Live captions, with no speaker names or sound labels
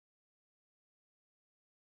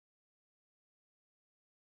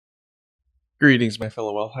Greetings, my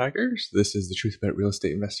fellow wealth hackers. This is the Truth About Real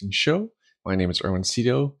Estate Investing show. My name is Erwin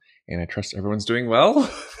Cito, and I trust everyone's doing well.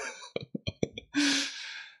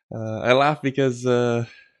 I laugh because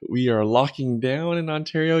we are locking down in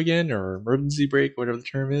Ontario again, or emergency break, whatever the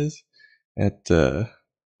term is.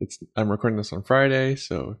 I'm recording this on Friday,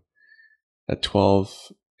 so at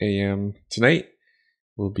 12 a.m. tonight,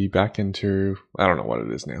 we'll be back into, I don't know what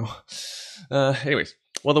it is now. Anyways.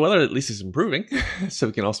 Well, the weather at least is improving, so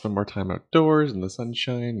we can all spend more time outdoors in the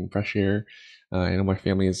sunshine and fresh air. I know my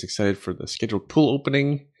family is excited for the scheduled pool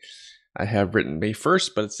opening. I have written May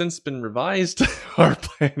 1st, but it's since been revised. Our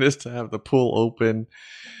plan is to have the pool open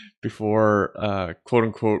before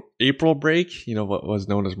quote-unquote April break. You know, what was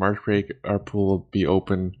known as March break. Our pool will be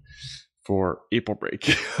open for April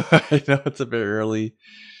break. I know it's a bit early,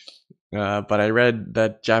 but I read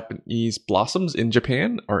that Japanese blossoms in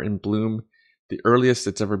Japan are in bloom the earliest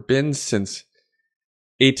it's ever been since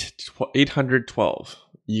 812.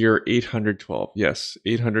 Year 812. Yes,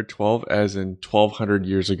 812 as in 1200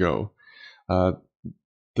 years ago.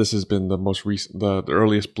 This has been the most recent, the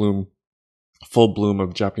earliest full bloom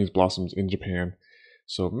of Japanese blossoms in Japan.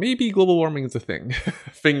 So maybe global warming is a thing.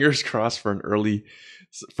 Fingers crossed for early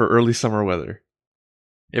summer weather.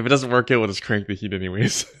 If it doesn't work out, we'll just crank the heat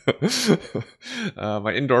anyways.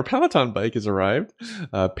 My indoor Peloton bike has arrived,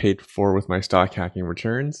 paid for with my stock hacking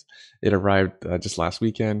returns. It arrived just last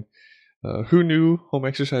weekend. Who knew home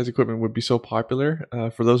exercise equipment would be so popular?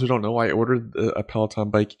 For those who don't know, I ordered a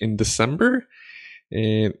Peloton bike in December,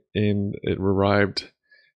 and it arrived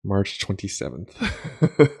March 27th.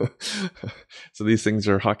 So these things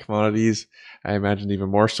are hot commodities. I imagine even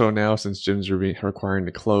more so now since gyms are requiring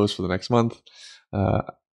to close for the next month.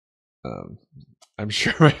 I'm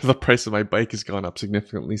sure the price of my bike has gone up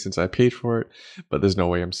significantly since I paid for it, but there's no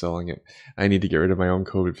way I'm selling it. I need to get rid of my own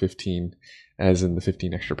COVID-15, as in the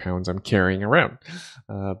 15 extra pounds I'm carrying around.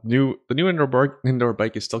 The new indoor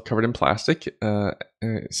bike is still covered in plastic,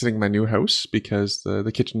 sitting in my new house because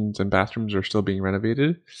the kitchens and bathrooms are still being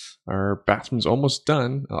renovated. Our bathroom's almost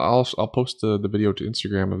done. I'll post the video to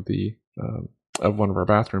Instagram of one of our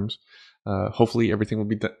bathrooms. Hopefully everything will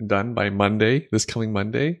be done by Monday, this coming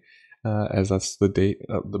Monday, as that's the date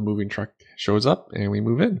the moving truck shows up and we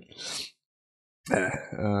move in.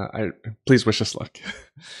 Please wish us luck.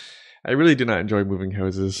 I really do not enjoy moving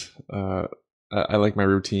houses. I like my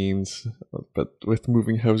routines, but with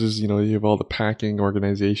moving houses, you know, you have all the packing,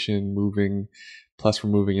 organization, moving, plus we're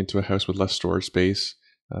moving into a house with less storage space.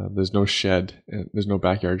 There's no shed, there's no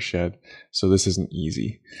backyard shed, so this isn't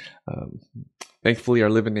easy. Thankfully, our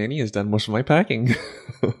live-in nanny has done most of my packing.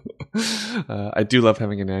 I do love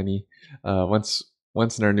having a nanny. Once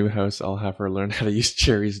in our new house, I'll have her learn how to use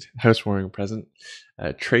Cherry's housewarming present,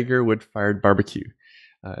 Traeger wood-fired barbecue.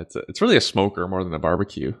 It's really a smoker more than a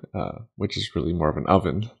barbecue, which is really more of an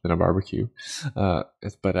oven than a barbecue.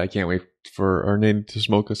 But I can't wait for our nanny to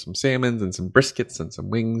smoke us some salmons and some briskets and some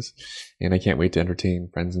wings, and I can't wait to entertain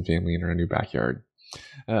friends and family in our new backyard.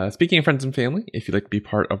 Speaking of friends and family, if you'd like to be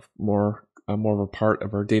part of more of a part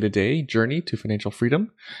of our day-to-day journey to financial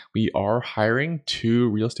freedom, we are hiring 2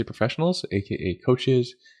 real estate professionals, aka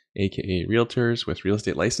coaches, aka realtors with real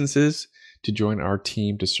estate licenses, to join our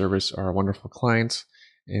team to service our wonderful clients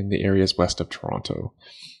in the areas west of Toronto.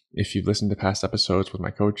 If you've listened to past episodes with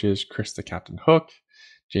my coaches, Chris the Captain Hook,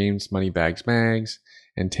 James Moneybags Mags,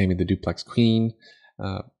 and Tammy the Duplex Queen,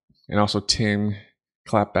 and also Tim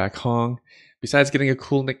Clapback Hong, besides getting a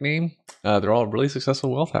cool nickname, they're all really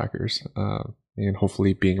successful wealth hackers, and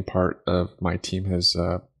hopefully being a part of my team has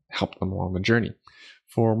helped them along the journey.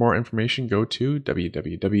 For more information, go to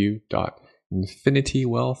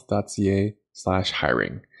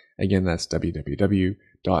www.infinitywealth.ca/hiring. Again, that's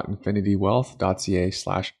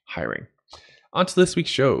www.infinitywealth.ca/hiring. On to this week's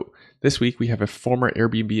show. This week we have a former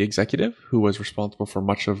Airbnb executive who was responsible for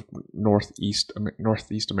much of North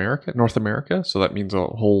America. So that means a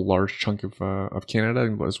whole large chunk of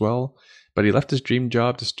Canada as well. But he left his dream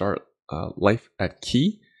job to start life at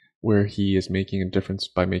Key, where he is making a difference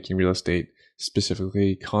by making real estate,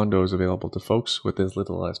 specifically condos, available to folks with as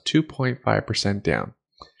little as 2.5% down.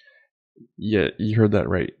 Yeah, you heard that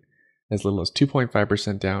right. As little as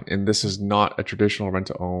 2.5% down, and this is not a traditional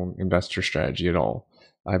rent-to-own investor strategy at all.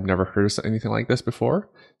 I've never heard of anything like this before.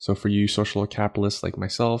 So for you social capitalists like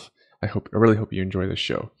myself, I really hope you enjoy this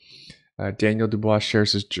show. Daniel Dubois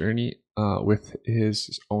shares his journey with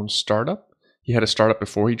his own startup. He had a startup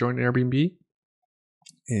before he joined Airbnb,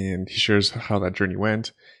 and he shares how that journey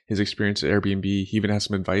went, his experience at Airbnb. He even has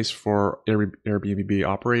some advice for Airbnb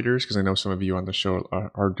operators, because I know some of you on the show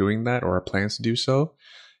are doing that or are plans to do so.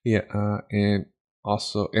 Yeah, and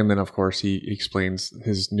Also, and then of course he explains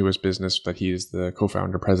his newest business that he is the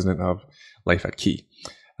co-founder, president of Life at Key.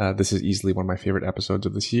 This is easily one of my favorite episodes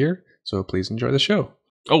of this year, so please enjoy the show.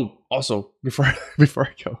 Oh, also, before I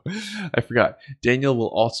go, I forgot. Daniel will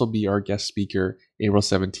also be our guest speaker April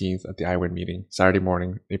 17th at the iWin meeting, Saturday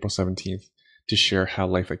morning, April 17th, to share how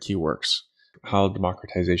Life at Key works, how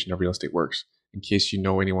democratization of real estate works. In case you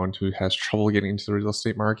know anyone who has trouble getting into the real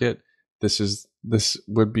estate market, this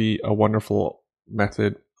would be a wonderful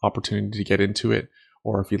opportunity to get into it,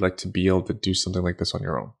 or if you'd like to be able to do something like this on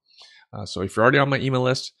your own. So if you're already on my email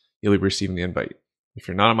list, you'll be receiving the invite. If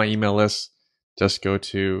you're not on my email list, just go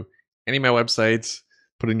to any of my websites,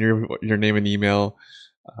 put in your name and email,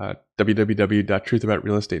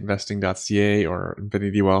 www.truthaboutrealestateinvesting.ca or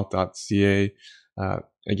infinitywealth.ca.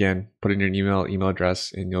 Again, put in your email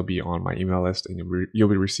address, and you'll be on my email list, and you'll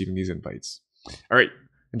be receiving these invites. All right,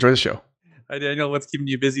 enjoy the show. Hi, Daniel. What's keeping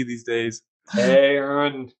you busy these days? Hey,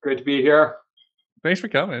 Aaron. Great to be here. Thanks for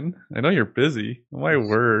coming. I know you're busy. Oh, my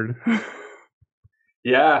word.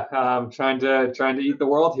 Yeah, trying to eat the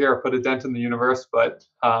world here, put a dent in the universe, but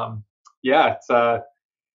yeah, it's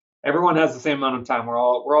everyone has the same amount of time. We're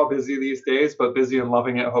all busy these days, but busy and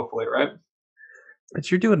loving it, hopefully, right? But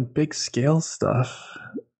you're doing big scale stuff.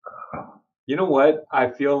 You know what? I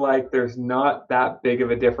feel like there's not that big of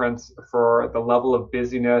a difference for the level of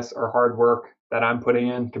busyness or hard work that I'm putting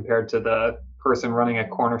in compared to the person running a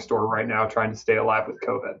corner store right now trying to stay alive with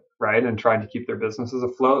COVID, right? And trying to keep their businesses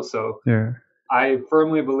afloat. So Yeah. I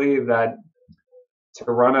firmly believe that to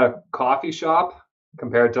run a coffee shop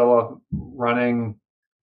compared to running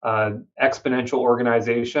an exponential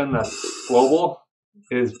organization that's global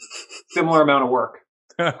is similar amount of work.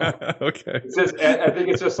 Okay. It's just, I think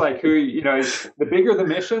it's just like the bigger the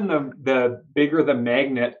mission, the bigger the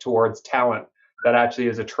magnet towards talent that actually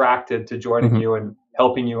is attracted to joining you and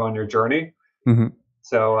helping you on your journey. Mm-hmm.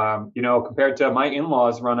 So, compared to my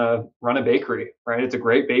in-laws run a bakery, right? It's a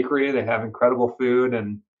great bakery. They have incredible food,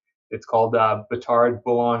 and it's called Batard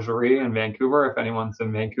Boulangerie in Vancouver, if anyone's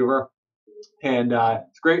in Vancouver. And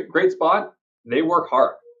it's a great spot. They work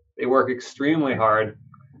hard. They work extremely hard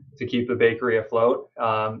to keep the bakery afloat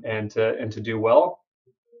and to do well.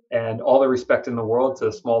 And all the respect in the world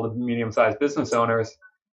to small to medium-sized business owners.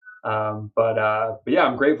 But yeah,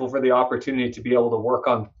 I'm grateful for the opportunity to be able to work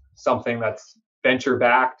on something that's venture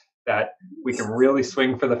backed, that we can really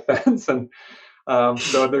swing for the fence. And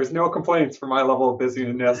so there's no complaints for my level of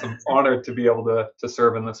busyness. I'm honored to be able to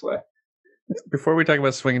serve in this way. Before we talk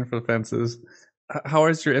about swinging for the fences, how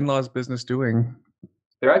is your in-laws business doing?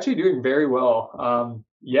 They're actually doing very well.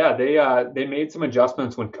 Yeah, they made some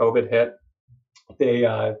adjustments when COVID hit. They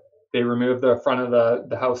removed the front of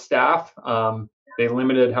the house staff. They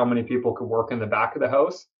limited how many people could work in the back of the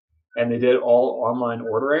house, and they did all online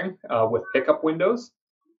ordering with pickup windows.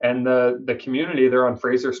 And the community, they're on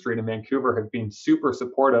Fraser Street in Vancouver, have been super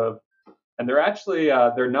supportive. And they're actually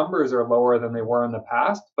their numbers are lower than they were in the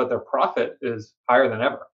past, but their profit is higher than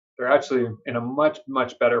ever. They're actually in a much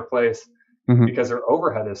better place because their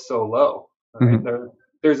overhead is so low. Right?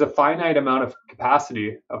 There's a finite amount of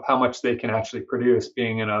capacity of how much they can actually produce,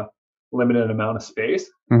 being in a limited amount of space.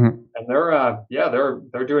 And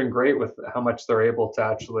they're doing great with how much they're able to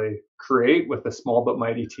actually create with a small but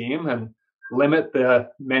mighty team, and limit the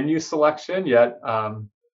menu selection, yet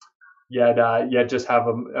just have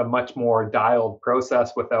a much more dialed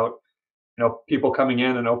process without people coming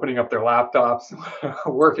in and opening up their laptops,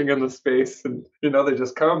 working in the space, and they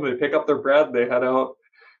just come, they pick up their bread, they head out,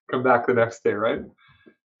 come back the next day, right?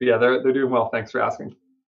 But yeah, they're doing well. Thanks for asking.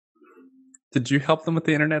 Did you help them with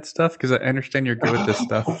the internet stuff? Because I understand you're good with this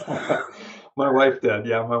stuff. My wife did.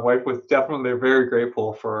 Yeah, my wife was definitely very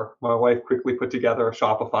grateful for my wife quickly put together a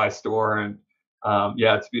Shopify store, and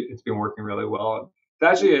it's been working really well.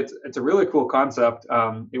 Actually, it's a really cool concept.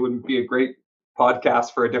 It would be a great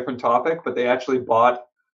podcast for a different topic, but they actually bought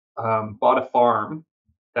a farm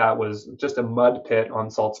that was just a mud pit on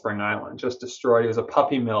Salt Spring Island, just destroyed. It was a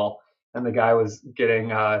puppy mill, and the guy was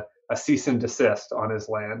getting a cease and desist on his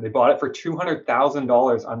land. They bought it for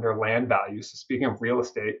 $200,000 under land value. So speaking of real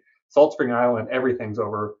estate, Salt Spring Island, everything's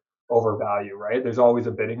over value, right? There's always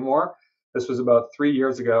a bidding war. This was about 3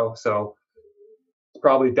 years ago, so it's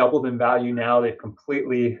probably doubled in value now. They've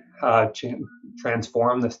completely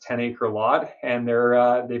transformed this 10-acre lot, and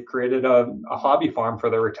they've created a hobby farm for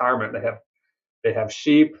their retirement. They have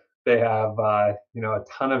sheep. They have a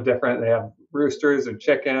ton of different. They have roosters and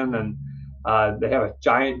chicken, and they have a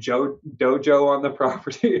giant dojo on the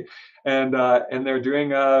property, and they're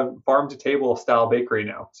doing a farm to table style bakery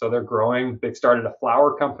now. So they're growing. They've started a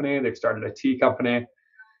flour company. They've started a tea company,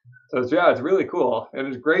 So it's really cool, and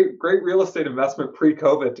it's great real estate investment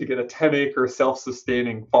pre-COVID to get a 10-acre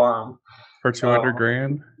self-sustaining farm. For 200 Um,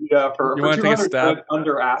 grand. yeah, You for want to take a 200 stab? grand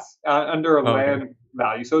under Oh, okay. land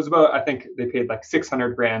value. So it's about, I think they paid like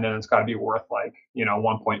 600 grand, and it's got to be worth like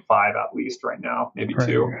 1.5 at least right now, maybe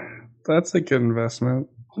two. Right. That's a good investment.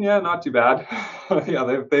 Yeah, not too bad.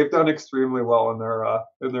 Yeah, they've done extremely well in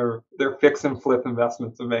their fix and flip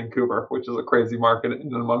investments in Vancouver, which is a crazy market in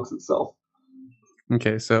and amongst itself.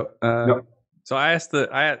 Okay, so Yep. so I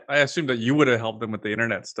assumed that you would have helped them with the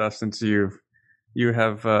internet stuff since you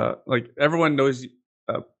have like everyone knows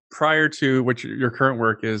prior to what your current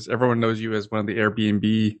work is, everyone knows you as one of the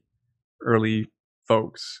Airbnb early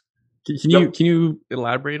folks. Yep. Can you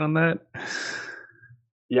elaborate on that?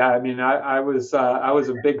 Yeah, I mean, I was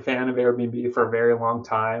a big fan of Airbnb for a very long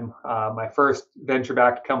time. My first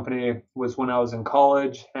venture-backed company was when I was in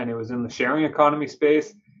college, and it was in the sharing economy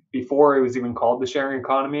space. Before it was even called the sharing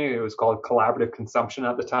economy, it was called collaborative consumption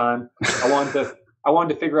at the time. I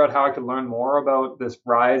wanted to figure out how I could learn more about this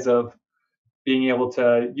rise of being able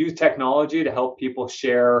to use technology to help people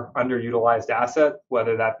share underutilized assets,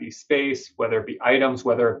 whether that be space, whether it be items,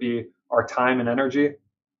 whether it be our time and energy.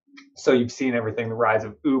 So you've seen everything, the rise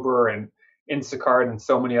of Uber and Instacart and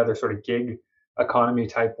so many other sort of gig economy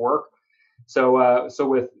type work. So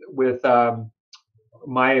with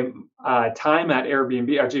my time at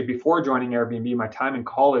Airbnb, actually before joining Airbnb, my time in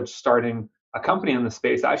college starting a company in the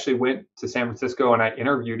space, I actually went to San Francisco and I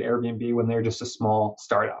interviewed Airbnb when they were just a small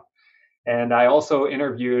startup. And I also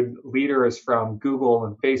interviewed leaders from Google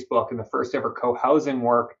and Facebook in the first ever co-housing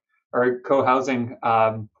work or co-housing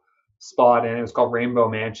spot, and it was called Rainbow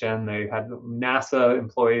Mansion. They had NASA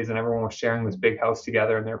employees, and everyone was sharing this big house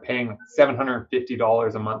together, and they're paying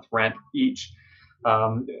 $750 a month rent each.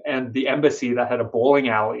 And the embassy that had a bowling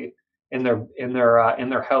alley in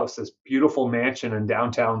their house, this beautiful mansion in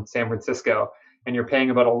downtown San Francisco, and you're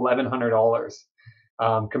paying about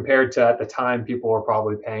 $1,100. Compared to at the time, people were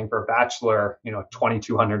probably paying for a bachelor,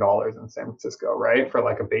 $2,200 in San Francisco, right, for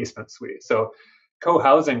like a basement suite. So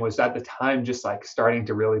co-housing was at the time just like starting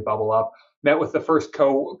to really bubble up. Met with the first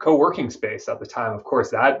co-working space at the time. Of course,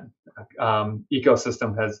 that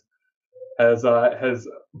ecosystem has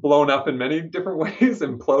blown up in many different ways,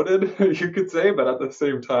 imploded, you could say, but at the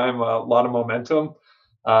same time, a lot of momentum.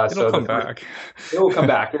 It'll So the come first, back. it will come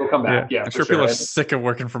back. It will come back. Yeah, Yeah, I'm for sure people sure. are And sick of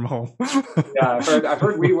working from home. yeah, I've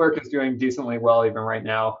heard WeWork is doing decently well even right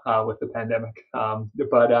now with the pandemic.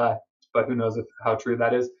 But who knows how true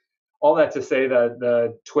that is. All that to say that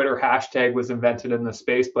the Twitter hashtag was invented in the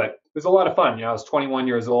space, but it was a lot of fun. I was 21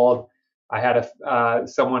 years old. I had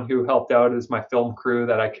someone who helped out as my film crew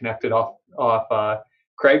that I connected off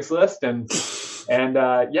Craigslist, and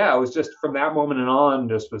yeah, it was just from that moment and on,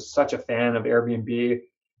 just was such a fan of Airbnb.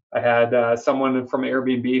 I had someone from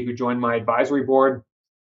Airbnb who joined my advisory board.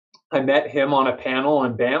 I met him on a panel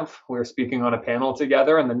in Banff. We were speaking on a panel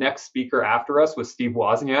together, and the next speaker after us was Steve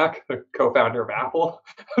Wozniak, the co-founder of Apple.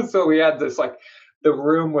 So we had this like the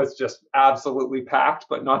room was just absolutely packed,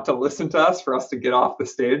 but not to listen to us, for us to get off the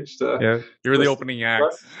stage to Yeah, you're the listen. opening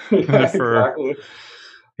act Yeah, for exactly.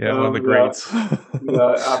 one of the Yeah, greats.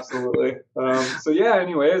 yeah, absolutely. So yeah,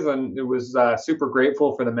 anyways, and it was super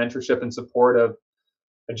grateful for the mentorship and support of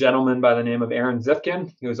a gentleman by the name of Aaron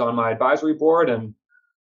Zifkin, who was on my advisory board, and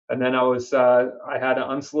then I had an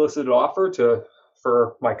unsolicited offer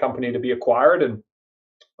for my company to be acquired, and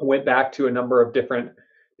went back to a number of different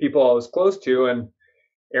people I was close to, and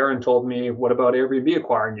Aaron told me, "What about Airbnb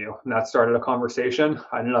acquiring you?" And that started a conversation.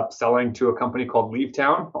 I ended up selling to a company called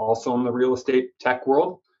Leavetown, also in the real estate tech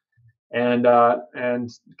world, and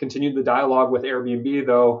continued the dialogue with Airbnb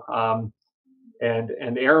though,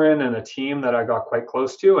 and Aaron and a team that I got quite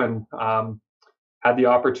close to, and had the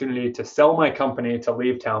opportunity to sell my company to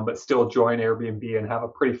Leavetown, but still join Airbnb and have a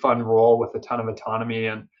pretty fun role with a ton of autonomy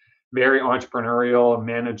and very entrepreneurial, and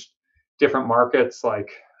managed different markets.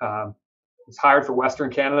 Like was hired for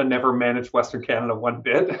Western Canada, never managed Western Canada one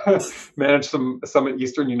bit. Managed some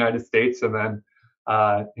Eastern United States, and then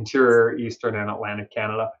interior Eastern and Atlantic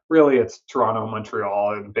Canada. Really, it's Toronto,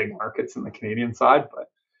 Montreal are the big markets in the Canadian side, but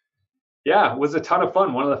yeah, it was a ton of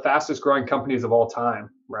fun. One of the fastest growing companies of all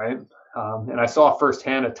time, right? And I saw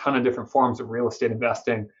firsthand a ton of different forms of real estate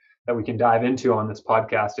investing that we can dive into on this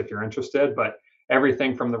podcast if you're interested. But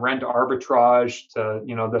everything from the rent arbitrage to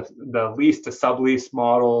the lease to sublease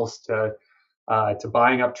models to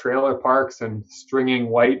buying up trailer parks and stringing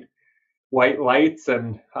white lights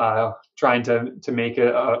and trying to make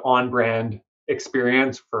it an on brand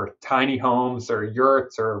experience for tiny homes or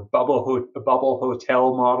yurts or bubble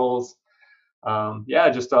hotel models. Yeah,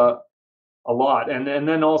 just a lot, and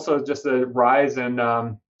then also just the rise in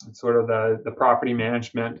sort of the property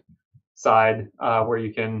management side, where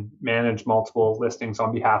you can manage multiple listings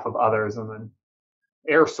on behalf of others, and then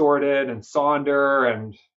Air Sorted and Sonder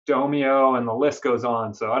and Domio, and the list goes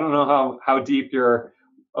on. So I don't know how deep your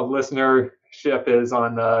listenership is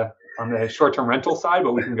on the short-term rental side,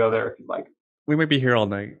 but we can go there if you'd like. We might be here all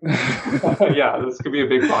night. Yeah, this could be a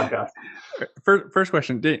big podcast. First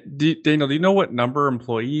question, Daniel, do you know what number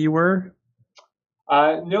employee you were?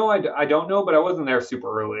 No, I don't know, but I wasn't there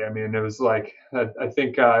super early. I mean, it was like, I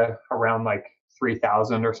think around like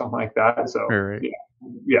 3,000 or something like that. So right.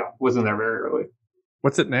 Yeah, wasn't there very early.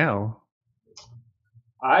 What's it now?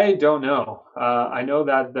 I don't know. I know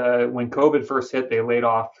that when COVID first hit, they laid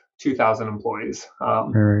off 2,000 employees.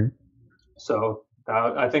 Right. So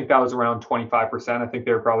I think that was around 25%. I think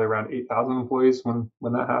they were probably around 8,000 employees when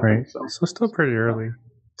that happened. Right. So still pretty early.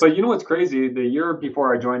 But you know what's crazy? The year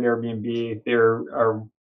before I joined Airbnb,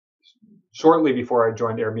 shortly before I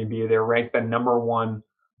joined Airbnb, they were ranked the #1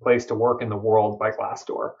 place to work in the world by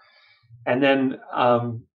Glassdoor. And then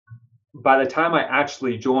by the time I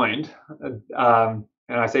actually joined, and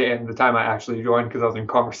I say at the time I actually joined because I was in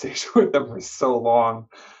conversation with them for so long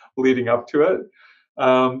leading up to it,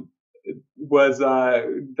 they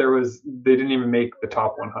didn't even make the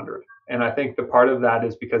top 100. And I think the part of that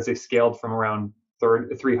is because they scaled from around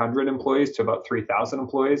 300 employees to about 3,000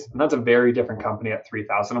 employees. And that's a very different company at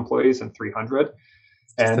 3,000 employees and 300.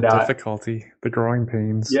 And the difficulty, the growing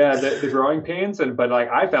pains. Yeah, the growing pains. But like,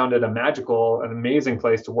 I found it an amazing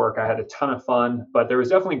place to work. I had a ton of fun, but there was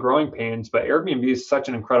definitely growing pains. But Airbnb is such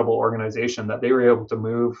an incredible organization that they were able to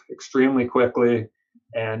move extremely quickly.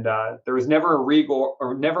 And there was never a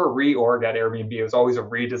reorg at Airbnb. It was always a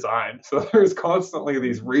redesign. So there's constantly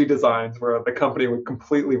these redesigns where the company would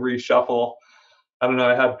completely reshuffle. I don't know,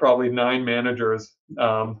 I had probably 9 managers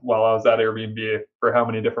while I was at Airbnb for how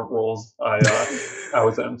many different roles I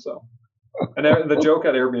was in. So, and the joke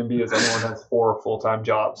at Airbnb is everyone has 4 full-time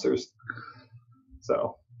jobs.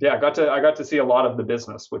 So yeah, I got to see a lot of the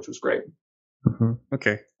business, which was great. Mm-hmm.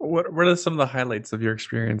 Okay, what are some of the highlights of your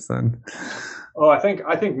experience then? Oh, I think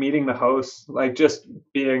meeting the hosts, like just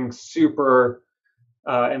being super.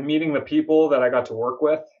 And meeting the people that I got to work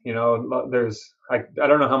with, I don't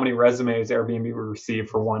know how many resumes Airbnb would receive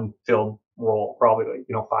for one filled role, probably like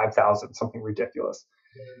 5,000, something ridiculous.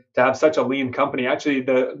 To have such a lean company, actually,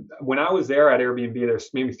 when I was there at Airbnb, there's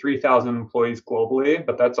maybe 3,000 employees globally,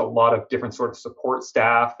 but that's a lot of different sort of support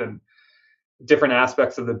staff and different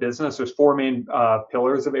aspects of the business. There's 4 main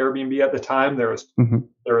pillars of Airbnb at the time. There was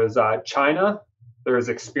China, there was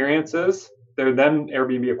experiences. Then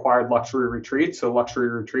Airbnb acquired luxury retreats, so luxury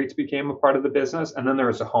retreats became a part of the business, and then there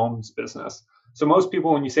was a homes business. So most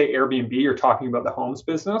people, when you say Airbnb, you're talking about the homes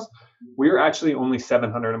business. We were actually only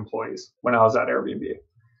 700 employees when I was at Airbnb.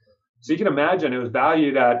 So you can imagine it was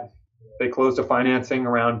valued they closed a financing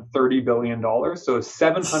around $30 billion. So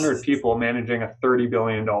 700 people managing a $30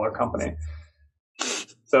 billion company.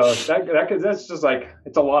 So that's just like,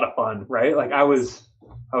 it's a lot of fun, right? Like I was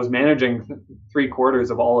managing 3/4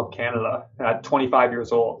 of all of Canada at 25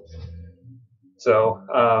 years old. So,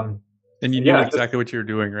 and you knew exactly what you were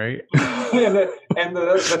doing, right? and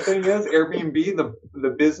the thing is, Airbnb,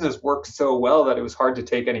 the business worked so well that it was hard to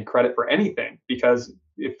take any credit for anything because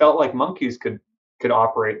it felt like monkeys could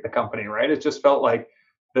operate the company, right? It just felt like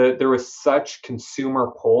there was such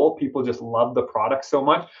consumer pull. People just loved the product so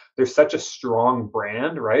much. There's such a strong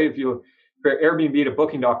brand, right? If you Airbnb to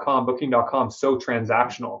Booking.com so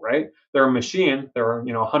transactional, right? They're a machine. They're a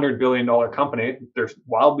 $100 billion company. They're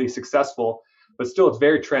wildly successful, but still it's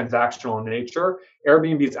very transactional in nature.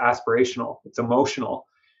 Airbnb is aspirational. It's emotional.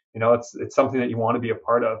 It's something that you want to be a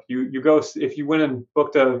part of. You go, if you went and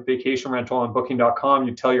booked a vacation rental on Booking.com,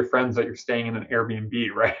 you tell your friends that you're staying in an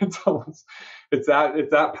Airbnb, right? It's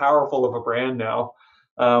that powerful of a brand now.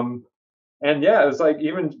 And yeah, it was like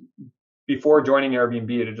even before joining Airbnb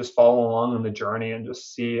to just follow along on the journey and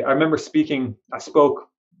just see. I remember I spoke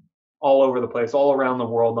all over the place, all around the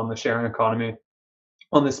world on the sharing economy,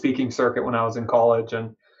 on the speaking circuit when I was in college.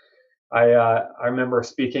 And I remember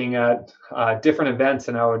speaking at different events,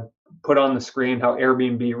 and I would put on the screen how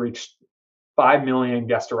Airbnb reached 5 million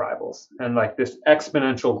guest arrivals and like this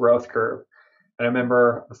exponential growth curve. And I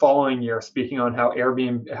remember the following year speaking on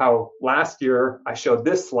how last year I showed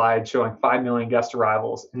this slide showing 5 million guest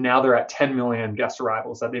arrivals, and now they're at 10 million guest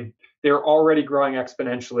arrivals. That they're already growing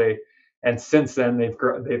exponentially, and since then they've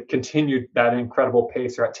continued that incredible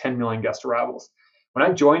pace. They're at 10 million guest arrivals. When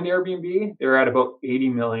I joined Airbnb, they were at about 80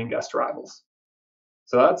 million guest arrivals.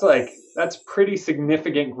 So that's pretty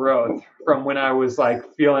significant growth from when I was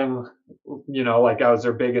like feeling, like I was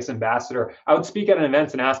their biggest ambassador. I would speak at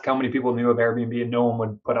events and ask how many people knew of Airbnb, and no one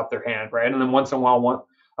would put up their hand, right? And then once in a while,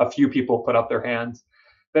 a few people put up their hands.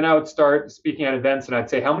 Then I would start speaking at events and I'd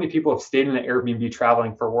say, how many people have stayed in an Airbnb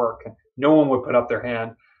traveling for work? No one would put up their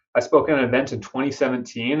hand. I spoke at an event in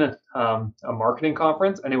 2017, a marketing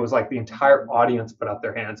conference, and it was like the entire audience put up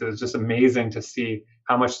their hands. It was just amazing to see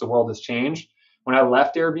how much the world has changed. When I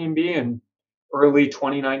left Airbnb in early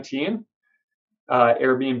 2019,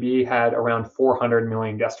 Airbnb had around 400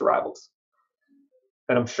 million guest arrivals.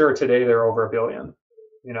 And I'm sure today they're over a billion,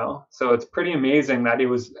 So it's pretty amazing that it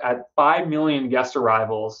was at 5 million guest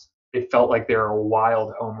arrivals, it felt like they were a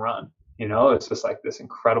wild home run. It's just like this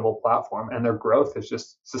incredible platform, and their growth is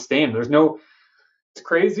just sustained. It's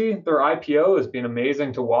crazy. Their IPO has been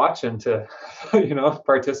amazing to watch and to,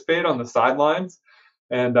 participate on the sidelines.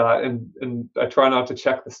 And I try not to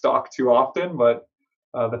check the stock too often, but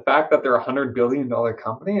the fact that they're $100 billion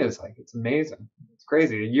company is like, it's amazing. It's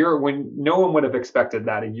crazy. A year when no one would have expected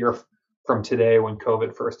that a year from today when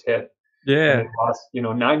COVID first hit. Yeah. And they lost,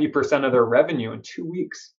 90% of their revenue in 2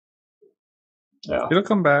 weeks. Yeah. It'll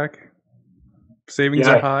come back. Savings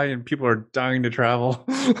are high and people are dying to travel.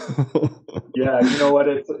 Yeah, you know what?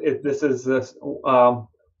 This is this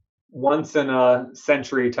once in a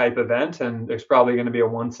century type event, and there's probably going to be a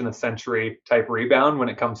once in a century type rebound when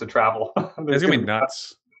it comes to travel. It's gonna be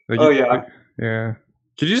nuts. Yeah.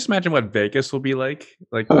 Could you just imagine what Vegas will be like?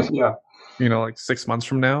 Like, yeah. Like 6 months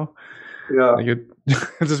from now. Yeah. Like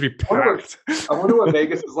it'll just be packed. I wonder what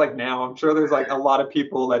Vegas is like now. I'm sure there's like a lot of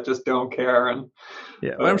people that just don't care, and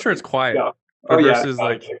but I'm sure it's quiet. Yeah. Versus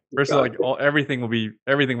everything will be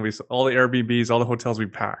all the Airbnbs, all the hotels will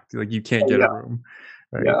be packed. Like you can't get a room.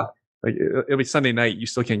 Right? Yeah. Like it'll be Sunday night, you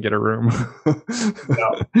still can't get a room.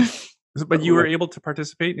 But you were able to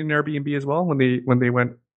participate in Airbnb as well when they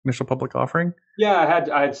went initial public offering? Yeah,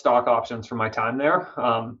 I had stock options from my time there.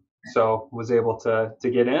 So was able to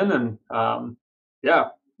get in, and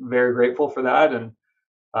very grateful for that. And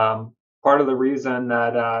part of the reason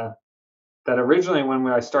that originally when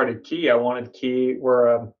I started Key, we're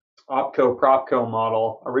a opco propco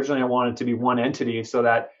model. Originally I wanted to be one entity so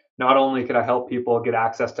that not only could I help people get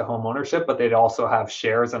access to home ownership, but they'd also have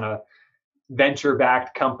shares in a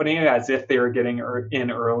venture-backed company as if they were getting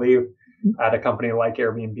in early at a company like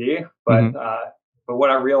Airbnb. But what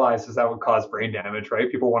I realized is that would cause brain damage,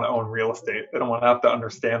 right? People want to own real estate. They don't want to have to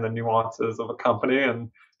understand the nuances of a company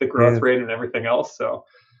and the growth rate and everything else. So,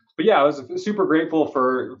 but yeah, I was super grateful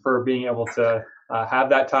for being able to have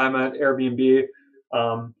that time at Airbnb.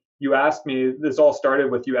 You asked me, this all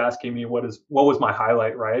started with you asking me what was my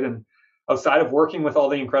highlight, right? And outside of working with all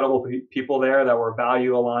the incredible people there that were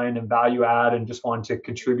value aligned and value add and just wanted to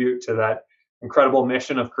contribute to that incredible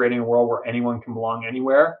mission of creating a world where anyone can belong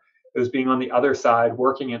anywhere, it was being on the other side,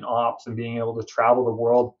 working in ops and being able to travel the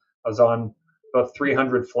world. I was on about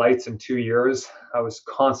 300 flights in 2 years. I was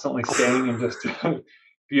constantly staying in just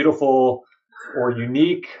beautiful or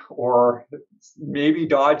unique or maybe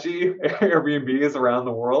dodgy Airbnbs around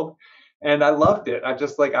the world. And I loved it. I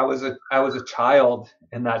was a child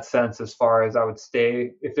in that sense, as far as I would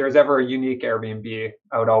stay. If there's ever a unique Airbnb,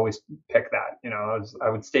 I would always pick that. I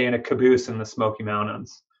would stay in a caboose in the Smoky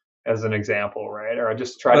Mountains as an example, right? Or I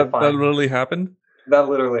just try to find. That literally happened? That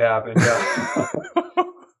literally happened, yeah.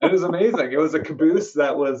 It was amazing. It was a caboose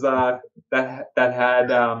that was that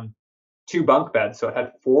had 2 bunk beds. So it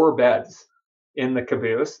had 4 beds in the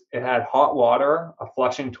caboose. It had hot water, a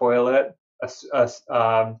flushing toilet, a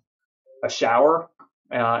shower,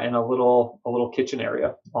 and a little kitchen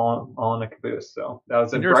area all in a caboose. So that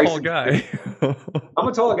was. And you're a tall guy. I'm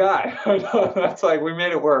a tall guy. That's like, we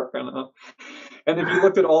made it work. And if you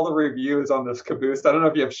looked at all the reviews on this caboose, I don't know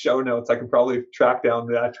if you have show notes. I can probably track down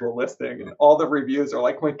the actual listing. And all the reviews are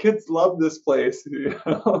like, my kids love this place.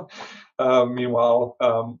 Meanwhile,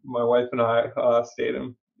 my wife and I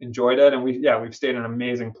enjoyed it, and we've stayed in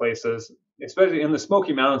amazing places, especially in the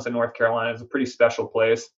Smoky Mountains in North Carolina. It's a pretty special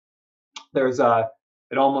place. There's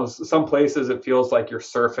some places it feels like you're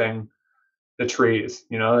surfing the trees.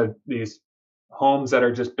 These homes that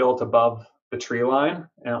are just built above the tree line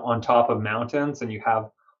and on top of mountains, and you have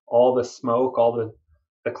all the smoke, all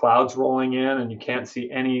the clouds rolling in, and you can't see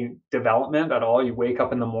any development at all. You wake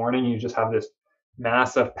up in the morning, you just have this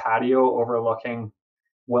massive patio overlooking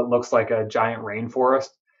what looks like a giant rainforest.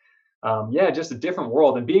 Just a different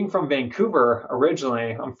world. And being from Vancouver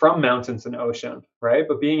originally, I'm from mountains and ocean, right?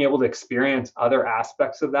 But being able to experience other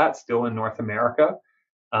aspects of that still in North America,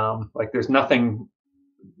 there's nothing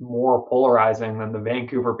more polarizing than the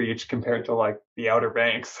Vancouver beach compared to like the Outer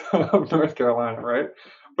Banks of North Carolina, right?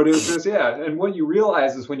 But it was just, yeah. And what you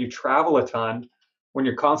realize is when you travel a ton, when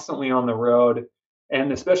you're constantly on the road,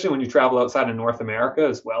 and especially when you travel outside of North America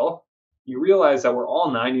as well, you realize that we're all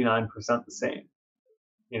 99% the same.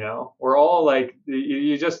 We're all like,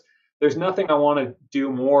 you just, there's nothing I want to do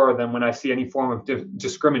more than when I see any form of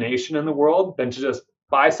discrimination in the world than to just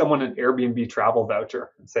buy someone an Airbnb travel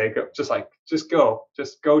voucher and say, go,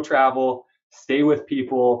 just go travel, stay with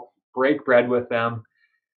people, break bread with them.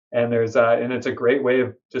 And and it's a great way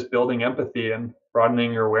of just building empathy and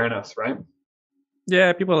broadening your awareness, right?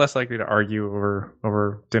 Yeah, people are less likely to argue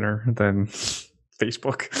over dinner than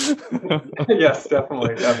Facebook. Yes,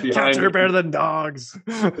 definitely. Yeah, Cats are better than dogs.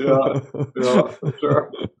 Yeah, for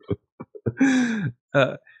sure.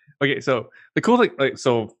 Okay, so the cool thing, like,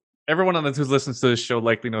 so everyone on this who listens to this show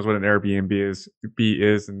likely knows what an Airbnb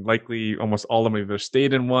is, and likely almost all of them have either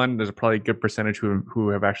stayed in one. There's probably a good percentage who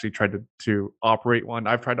have actually tried to operate one.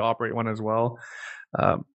 I've tried to operate one as well.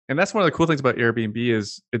 And that's one of the cool things about Airbnb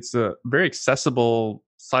is it's a very accessible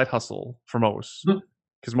side hustle for most,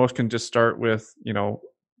 because most can just start with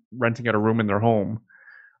renting out a room in their home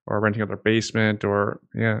or renting out their basement,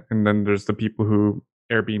 and then there's the people who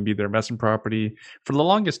Airbnb their investment property. For the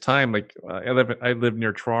longest time, like I live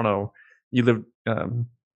near Toronto. You live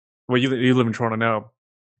you live in Toronto now,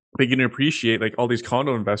 but you can appreciate like all these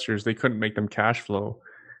condo investors. They couldn't make them cash flow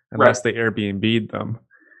unless they Airbnb'd them.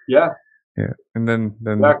 Yeah. Yeah, and then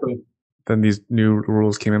exactly. Then these new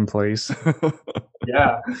rules came in place.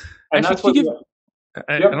 Yeah, and actually,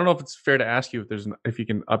 I don't know if it's fair to ask you if you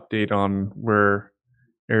can update on where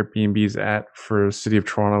Airbnb's at for the city of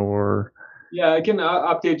Toronto or. Yeah, I can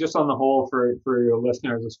update just on the whole for your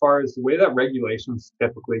listeners. As far as the way that regulations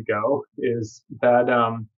typically go is that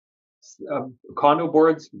condo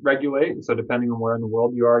boards regulate. So depending on where in the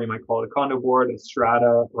world you are, you might call it a condo board, a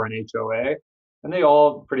strata, or an HOA. And they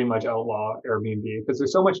all pretty much outlaw Airbnb because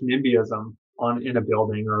there's so much NIMBYism in a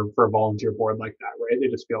building or for a volunteer board like that, right? They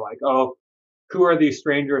just feel like, oh, who are these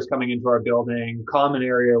strangers coming into our building? Common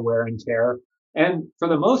area wear and tear. And for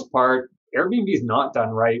the most part, Airbnb is not done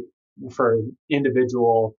right for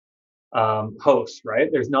individual hosts, right?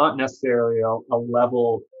 There's not necessarily a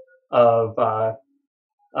level of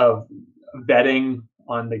vetting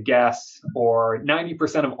on the guests, or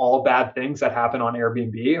 90% of all bad things that happen on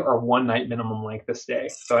Airbnb are one night minimum length of stay.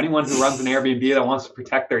 So anyone who runs an Airbnb that wants to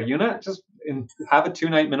protect their unit, just have a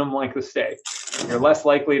 2-night minimum length of stay. You're less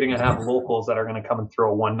likely to have locals that are going to come and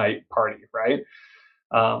throw a 1-night party, right?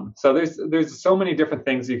 So there's so many different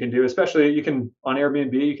things you can do, especially on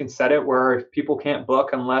Airbnb, you can set it where people can't book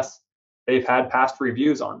unless they've had past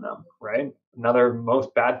reviews on them, right?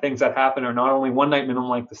 Most bad things that happen are not only 1-night minimum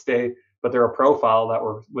length of stay, but they're a profile that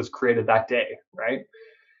was created that day, right?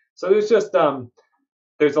 So there's just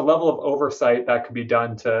there's a level of oversight that could be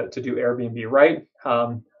done to do Airbnb right.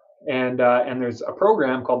 And there's a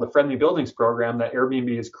program called the Friendly Buildings Program that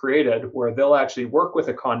Airbnb has created where they'll actually work with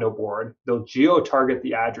a condo board. They'll geo-target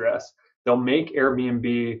the address. They'll make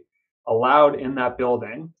Airbnb allowed in that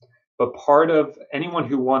building. But part of anyone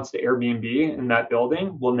who wants to Airbnb in that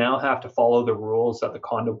building will now have to follow the rules that the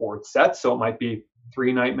condo board sets. So it might be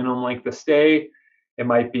 3-night minimum length of stay. It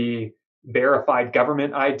might be verified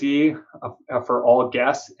government ID for all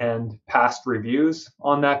guests and past reviews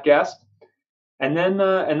on that guest. And then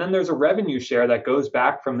there's a revenue share that goes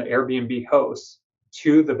back from the Airbnb hosts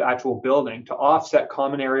to the actual building to offset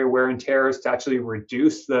common area wear and tears, to actually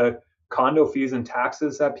reduce the condo fees and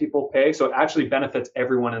taxes that people pay. So it actually benefits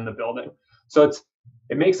everyone in the building. So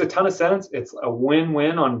it makes a ton of sense. It's a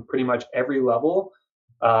win-win on pretty much every level.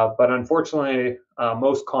 But unfortunately,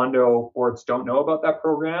 most condo boards don't know about that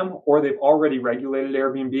program, or they've already regulated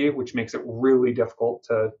Airbnb, which makes it really difficult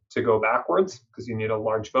to go backwards because you need a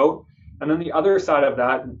large vote. And then the other side of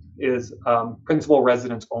that is principal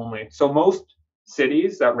residence only. So most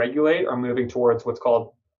cities that regulate are moving towards what's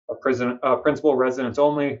called principal residence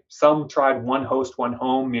only. Some tried one host, one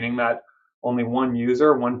home, meaning that only one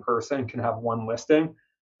user, one person can have one listing.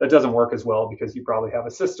 That doesn't work as well because you probably have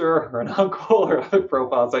a sister or an uncle or other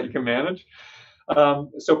profiles that you can manage.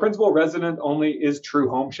 So principal resident only is true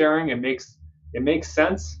home sharing. It makes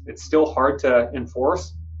sense. It's still hard to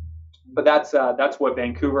enforce, but that's what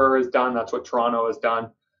Vancouver has done. That's what Toronto has done.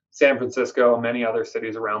 San Francisco, and many other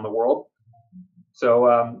cities around the world.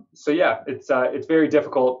 So yeah, it's very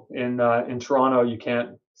difficult in Toronto. You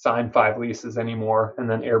can't sign 5 leases anymore and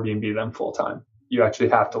then Airbnb them full time. You actually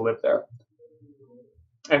have to live there.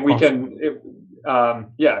 And we can, if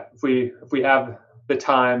we have the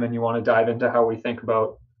time and you want to dive into how we think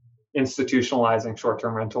about institutionalizing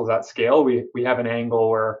short-term rentals at scale. We have an angle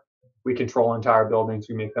where we control entire buildings.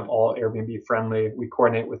 We make them all Airbnb friendly. We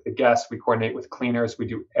coordinate with the guests. We coordinate with cleaners. We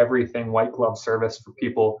do everything white glove service for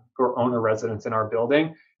people who are owner residents in our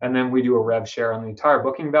building. And then we do a rev share on the entire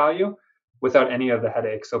booking value without any of the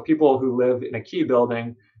headaches. So people who live in a key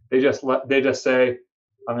building, they just say,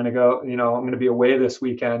 I'm going to go, I'm going to be away this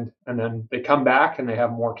weekend. And then they come back and they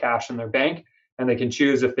have more cash in their bank, and they can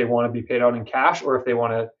choose if they want to be paid out in cash or if they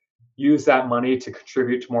want to use that money to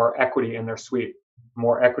contribute to more equity in their suite.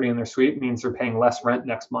 More equity in their suite means they're paying less rent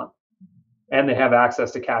next month, and they have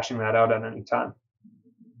access to cashing that out at any time.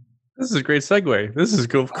 This is a great segue. This is a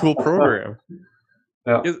cool program.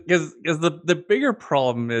 Because the bigger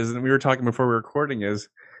problem is, and we were talking before we were recording, is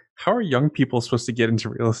how are young people supposed to get into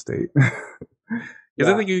real estate?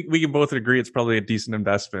 Because I think we can both agree it's probably a decent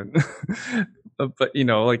investment. But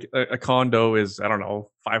like a condo is, I don't know,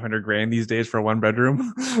 500 grand these days for a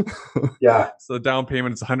 1-bedroom. Yeah. So the down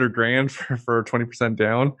payment is 100 grand for 20%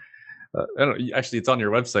 down. I don't know, actually, it's on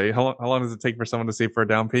your website. How long does it take for someone to save for a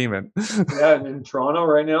down payment? Yeah, in Toronto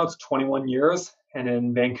right now it's 21 years, and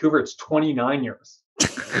in Vancouver it's 29 years.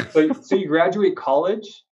 So you graduate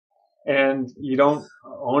college, and you don't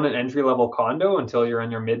own an entry-level condo until you're in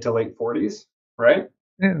your mid to late 40s, right?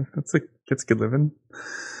 Yeah, that's good living.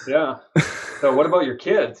 Yeah. So what about your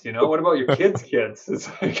kids? What about your kids' kids?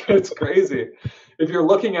 It's crazy. If you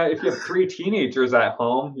have 3 teenagers at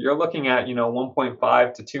home, you're looking at,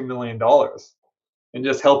 1.5 to $2 million and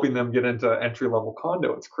just helping them get into entry-level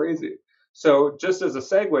condo. It's crazy. So just as a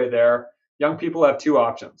segue there, young people have 2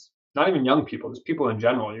 options. Not even young people, just people in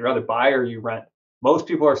general. You either buy or you rent. Most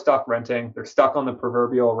people are stuck renting. They're stuck on the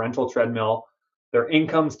proverbial rental treadmill. Their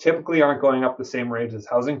incomes typically aren't going up the same rate as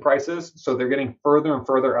housing prices, so they're getting further and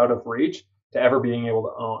further out of reach to ever being able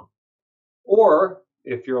to own. Or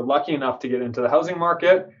if you're lucky enough to get into the housing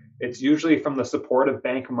market, it's usually from the support of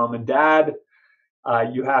bank mom and dad.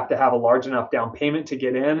 You have to have a large enough down payment to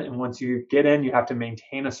get in, and once you get in, you have to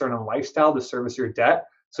maintain a certain lifestyle to service your debt.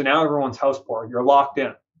 So now everyone's house poor. You're locked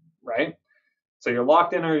in, right? So you're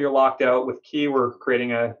locked in or you're locked out. With Key, we're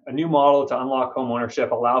creating a new model to unlock home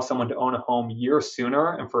ownership, allow someone to own a home years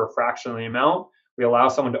sooner and for a fraction of the amount. We allow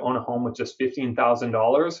someone to own a home with just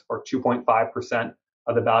 $15,000 or 2.5%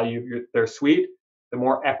 of the value of their suite. The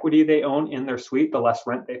more equity they own in their suite, the less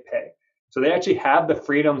rent they pay. So they actually have the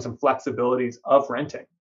freedoms and flexibilities of renting.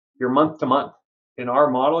 You're month to month. In our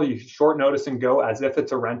model, you short notice and go as if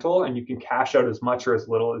it's a rental, and you can cash out as much or as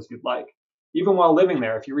little as you'd like. Even while living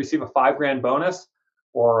there, if you receive a $5,000 bonus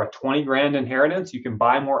or a $20,000 inheritance, you can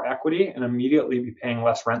buy more equity and immediately be paying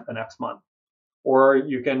less rent the next month. Or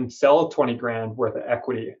you can sell $20,000 worth of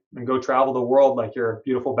equity and go travel the world like your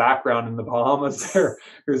beautiful background in the Bahamas there,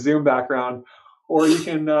 your Zoom background. Or you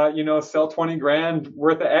can, sell $20,000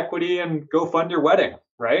 worth of equity and go fund your wedding,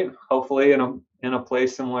 right? Hopefully in a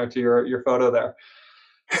place similar to your photo there.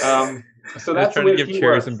 So that's trying to give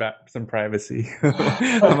Cherry some privacy.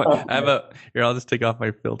 I'll just take off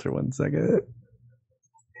my filter one second.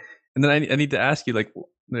 And then I need to ask you, like,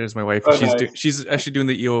 there's my wife. She's actually doing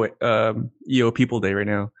the EO People Day right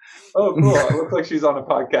now. Oh, cool. It looks like she's on a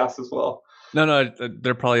podcast as well. No,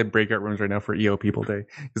 they're probably in breakout rooms right now for EO People Day.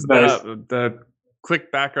 Nice. The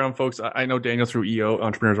quick background, folks. I know Daniel through EO,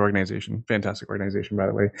 Entrepreneurs Organization. Fantastic organization, by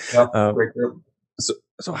the way. Yeah, great group.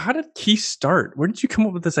 So how did Key start? Where did you come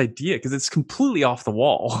up with this idea? Because it's completely off the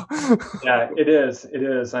wall. Yeah, it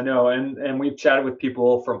is. I know. And we've chatted with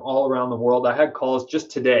people from all around the world. I had calls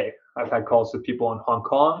just today. I've had calls with people in Hong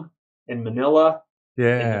Kong, in Manila, in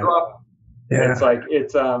Europe. Yeah.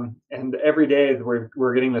 And every day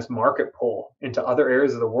we're getting this market pull into other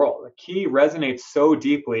areas of the world. The Key resonates so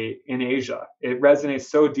deeply in Asia. It resonates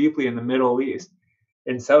so deeply in the Middle East,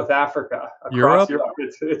 in South Africa, across Europe.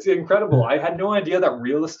 It's incredible. I had no idea that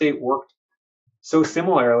real estate worked so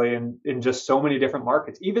similarly in just so many different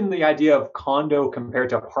markets. Even the idea of condo compared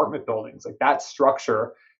to apartment buildings, like that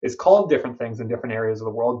structure is called different things in different areas of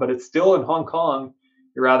the world, but it's still in Hong Kong.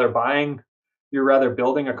 You're either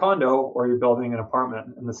building a condo or you're building an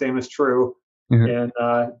apartment. And the same is true in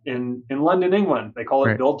London, England. They call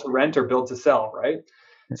it build to rent or build to sell, right?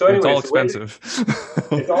 So anyway, it's all expensive.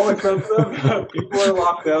 It's all expensive. People are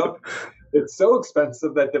locked out. It's so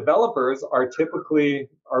expensive that developers are typically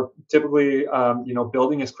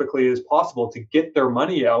building as quickly as possible to get their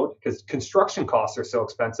money out, because construction costs are so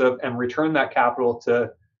expensive, and return that capital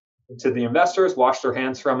to the investors, wash their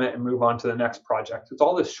hands from it, and move on to the next project. It's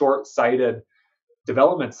all this short-sighted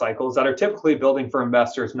development cycles that are typically building for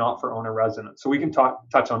investors, not for owner residents. So we can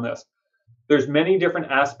touch on this. There's many different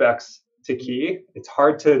aspects to Key. It's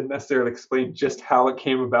hard to necessarily explain just how it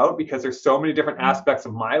came about because there's so many different aspects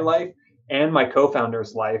of my life and my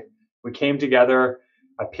co-founder's life. We came together.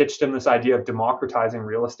 I pitched him this idea of democratizing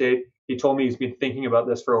real estate. He told me he's been thinking about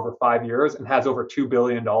this for over 5 years and has over $2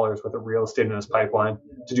 billion worth of real estate in his pipeline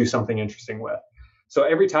to do something interesting with. So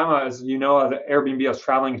every time I was, at Airbnb, I was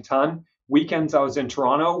traveling a ton. Weekends I was in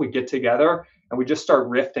Toronto, we get together and we just start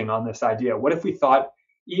riffing on this idea. What if we thought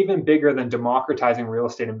even bigger than democratizing real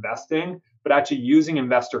estate investing, but actually using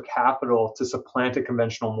investor capital to supplant a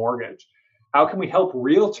conventional mortgage? How can we help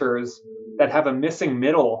realtors that have a missing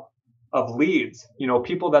middle of leads?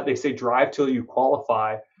 People that they say drive till you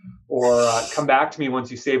qualify, or come back to me once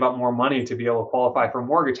you save up more money to be able to qualify for a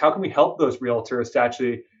mortgage. How can we help those realtors to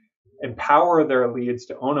actually empower their leads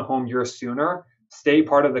to own a home years sooner, stay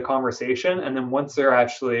part of the conversation, and then once they're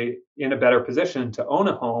actually in a better position to own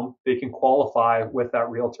a home, they can qualify with that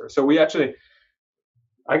realtor? So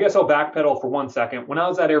I guess I'll backpedal for 1 second. When I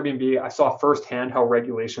was at Airbnb, I saw firsthand how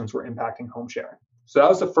regulations were impacting home sharing. So that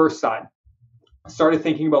was the first side. I started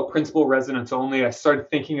thinking about principal residence only. I started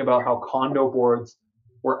thinking about how condo boards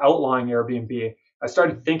were outlawing Airbnb. I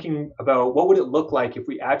started thinking about what would it look like if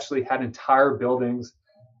we actually had entire buildings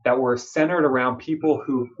that were centered around people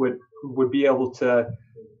who would be able to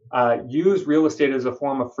use real estate as a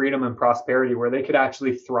form of freedom and prosperity, where they could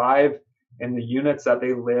actually thrive in the units that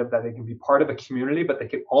they live, that they can be part of a community, but they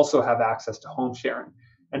could also have access to home sharing.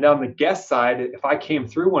 And on the guest side, if I came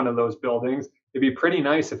through one of those buildings, it'd be pretty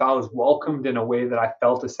nice if I was welcomed in a way that I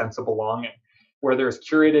felt a sense of belonging, where there's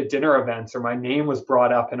curated dinner events or my name was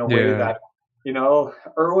brought up in a way that,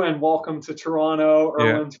 Erwin, welcome to Toronto,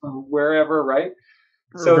 Erwin's from wherever, right?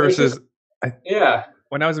 So versus,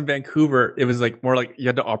 when I was in Vancouver, it was like more like you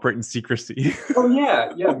had to operate in secrecy. Oh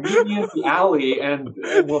yeah, meet me at the alley, and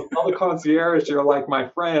we'll tell the concierge you're like my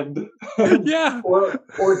friend. Yeah. or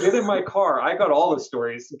get in my car. I got all the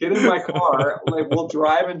stories. Get in my car. Like we'll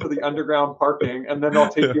drive into the underground parking, and then I'll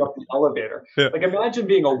take you up the elevator. Yeah. Like imagine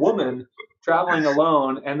being a woman traveling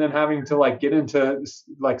alone, and then having to like get into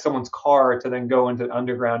like someone's car to then go into the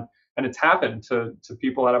underground. And it's happened to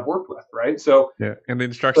people that I've worked with, right? So and the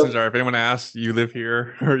instructions are: if anyone asks, you live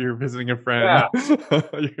here or you're visiting a friend,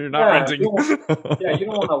 you're not renting. You don't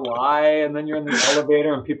want to lie, and then you're in the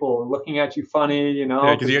elevator and people are looking at you funny,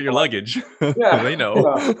 because you got your luggage. They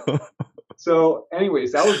know. So,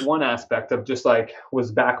 anyways, that was one aspect of just like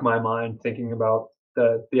was back of my mind thinking about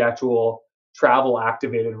the actual travel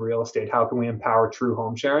activated real estate. How can we empower true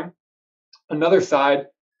home sharing? Another side.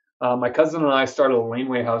 My cousin and I started a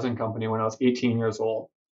laneway housing company when I was 18 years old.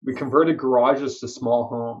 We converted garages to small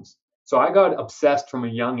homes. So I got obsessed from a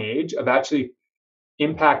young age of actually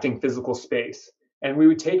impacting physical space. And we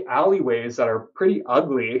would take alleyways that are pretty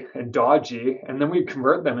ugly and dodgy, and then we'd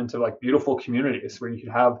convert them into like beautiful communities where you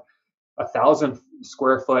could have 1,000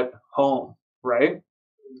 square foot home, right?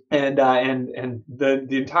 And the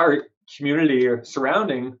entire community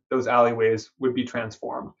surrounding those alleyways would be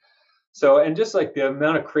transformed. So, and just like the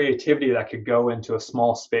amount of creativity that could go into a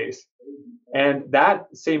small space. And that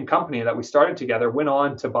same company that we started together went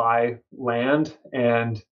on to buy land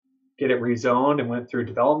and get it rezoned and went through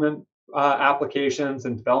development applications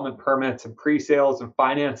and development permits and pre-sales and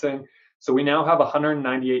financing. So we now have a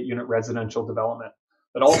 198 unit residential development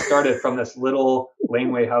that all started from this little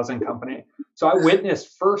laneway housing company. So I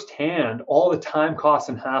witnessed firsthand all the time, costs,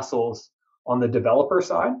 and hassles on the developer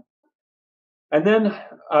side. And then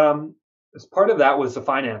as part of that was the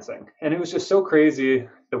financing. And it was just so crazy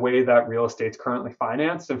the way that real estate's currently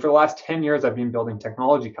financed. And for the last 10 years, I've been building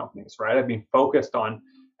technology companies, right? I've been focused on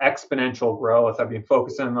exponential growth. I've been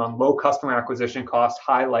focusing on low customer acquisition costs,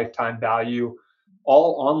 high lifetime value,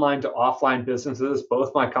 all online to offline businesses.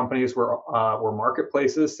 Both my companies were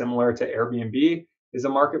marketplaces, similar to Airbnb is a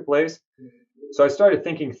marketplace. So I started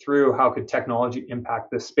thinking through how could technology impact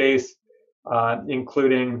this space,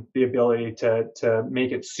 including the ability to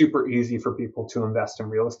make it super easy for people to invest in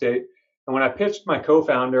real estate. And when I pitched my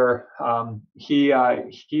co-founder,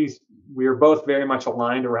 we were both very much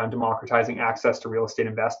aligned around democratizing access to real estate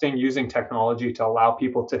investing, using technology to allow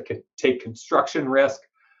people to take construction risk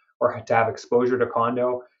or to have exposure to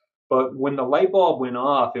condo. But when the light bulb went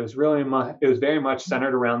off, it was very much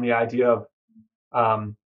centered around the idea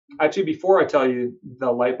of actually, before I tell you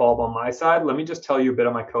the light bulb on my side, let me just tell you a bit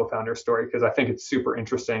of my co-founder story, because I think it's super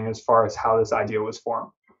interesting as far as how this idea was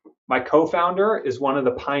formed. My co-founder is one of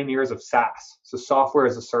the pioneers of SaaS, so software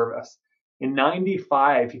as a service. In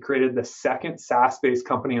 '95, he created the second SaaS-based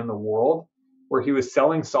company in the world where he was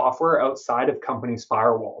selling software outside of companies'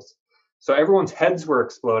 firewalls. So everyone's heads were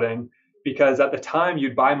exploding because at the time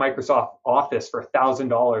you'd buy Microsoft Office for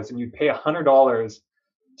 $1,000 and you'd pay $100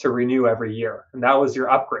 to renew every year. And that was your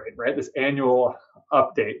upgrade, right? This annual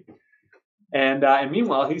update. And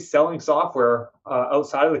meanwhile, he's selling software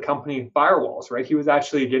outside of the company firewalls, right? He was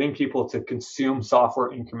actually getting people to consume software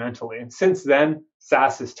incrementally. And since then,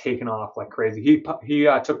 SaaS has taken off like crazy. He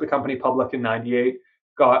took the company public in '98,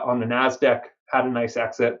 got on the NASDAQ, had a nice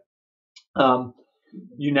exit.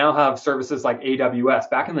 You now have services like AWS.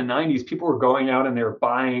 Back in the '90s, people were going out and they were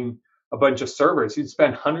buying a bunch of servers. You'd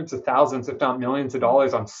spend hundreds of thousands, if not millions of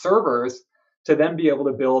dollars on servers to then be able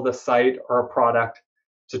to build a site or a product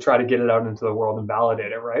to try to get it out into the world and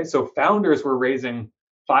validate it, right? So founders were raising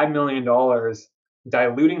 $5 million,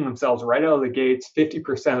 diluting themselves right out of the gates,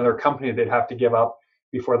 50% of their company they'd have to give up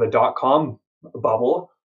before the dot-com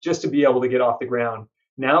bubble just to be able to get off the ground.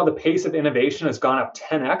 Now the pace of innovation has gone up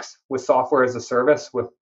 10x with software as a service with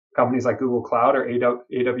companies like Google Cloud or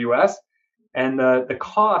AWS. And the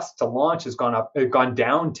cost to launch has gone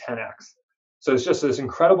down 10x. So it's just this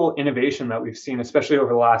incredible innovation that we've seen, especially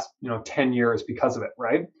over the last 10 years because of it,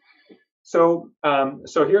 right? So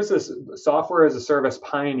here's this software as a service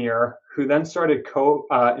pioneer who then started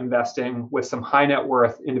investing with some high net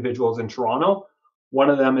worth individuals in Toronto.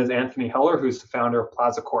 One of them is Anthony Heller, who's the founder of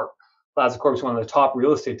Plaza Corp. Plaza Corp is one of the top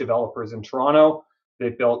real estate developers in Toronto. They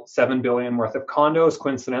built $7 billion worth of condos.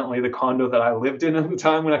 Coincidentally, the condo that I lived in at the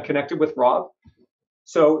time when I connected with Rob.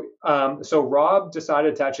 So Rob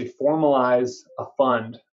decided to actually formalize a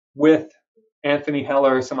fund with Anthony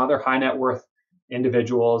Heller, some other high net worth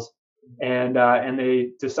individuals, and they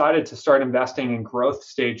decided to start investing in growth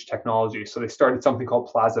stage technology. So they started something called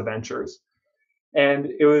Plaza Ventures. And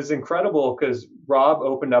it was incredible because Rob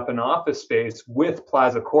opened up an office space with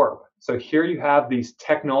Plaza Corp. So here you have these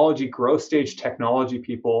growth stage technology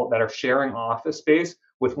people that are sharing office space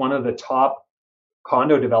with one of the top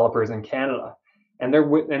condo developers in Canada. And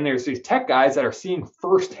there's these tech guys that are seeing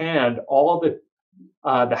firsthand all the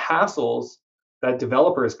hassles that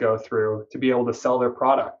developers go through to be able to sell their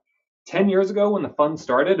product. 10 years ago when the fund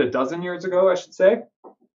started, a dozen years ago, I should say,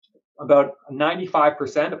 about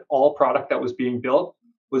 95% of all product that was being built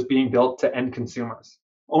to end consumers.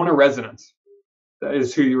 Owner residents, that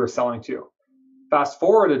is who you were selling to. Fast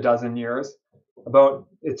forward a dozen years,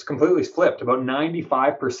 it's completely flipped. About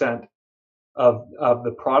 95% of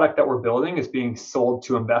the product that we're building is being sold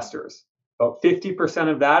to investors. About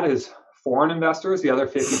 50% of that is foreign investors. The other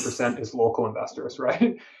 50% is local investors,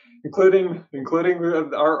 right? Including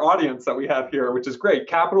our audience that we have here, which is great.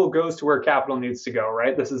 Capital goes to where capital needs to go,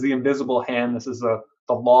 right? This is the invisible hand. This is the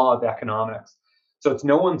law of economics. So it's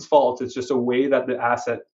no one's fault. It's just a way that the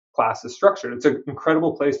asset class is structured. It's an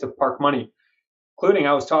incredible place to park money. Including,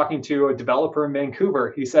 I was talking to a developer in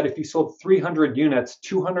Vancouver. He said if he sold 300 units,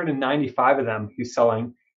 295 of them he's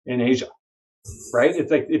selling in Asia, right?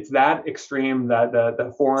 It's that extreme that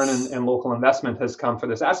the foreign and local investment has come for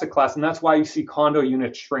this asset class. And that's why you see condo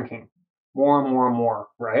units shrinking more and more and more,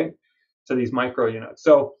 right? To these micro units.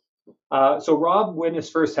 So Rob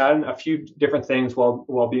witnessed firsthand a few different things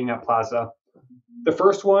while being at Plaza. The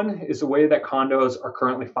first one is the way that condos are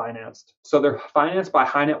currently financed. So they're financed by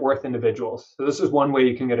high net worth individuals. So this is one way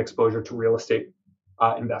you can get exposure to real estate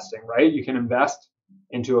investing, right? You can invest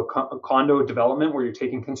into a condo development where you're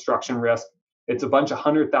taking construction risk. It's a bunch of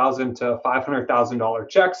 $100,000 to $500,000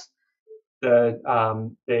 checks.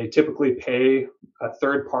 They typically pay a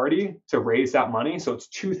third party to raise that money. So it's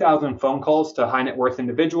 2,000 phone calls to high net worth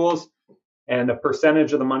individuals. And a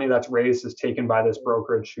percentage of the money that's raised is taken by this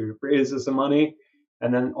brokerage who raises the money.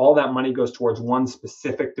 And then all that money goes towards one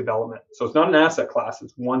specific development. So it's not an asset class,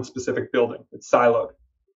 it's one specific building. It's siloed.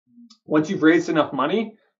 Once you've raised enough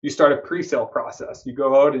money, you start a pre-sale process. You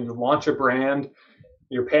go out and you launch a brand.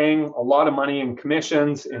 You're paying a lot of money in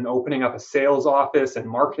commissions and opening up a sales office and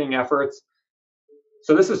marketing efforts.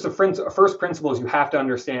 So this is the first principles you have to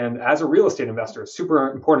understand as a real estate investor. It's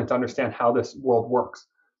super important to understand how this world works.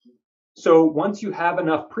 So once you have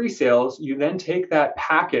enough pre-sales, you then take that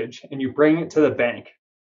package and you bring it to the bank.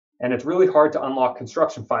 And it's really hard to unlock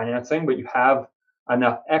construction financing, but you have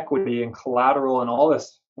enough equity and collateral and all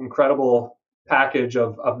this incredible package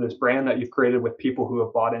of this brand that you've created with people who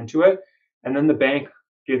have bought into it. And then the bank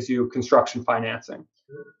gives you construction financing.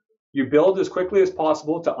 You build as quickly as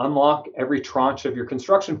possible to unlock every tranche of your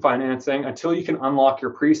construction financing until you can unlock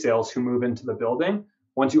your pre-sales who move into the building.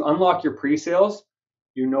 Once you unlock your pre-sales,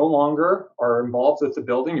 you no longer are involved with the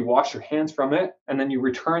building. You wash your hands from it, and then you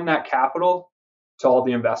return that capital to all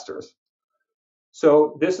the investors.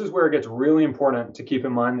 So this is where it gets really important to keep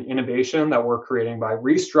in mind the innovation that we're creating by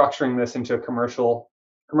restructuring this into a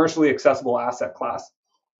commercially accessible asset class.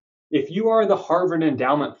 If you are the Harvard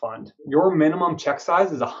Endowment Fund, your minimum check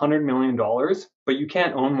size is $100 million, but you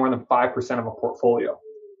can't own more than 5% of a portfolio.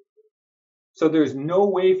 So there's no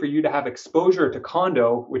way for you to have exposure to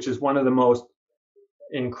condo, which is one of the most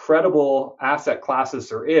incredible asset classes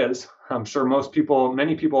there is. I'm sure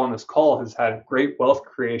many people on this call has had great wealth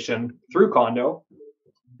creation through condo.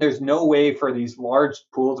 There's no way for these large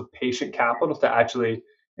pools of patient capital to actually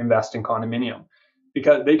invest in condominium,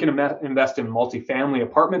 because they can invest in multifamily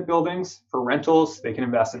apartment buildings for rentals. They can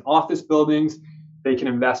invest in office buildings. They can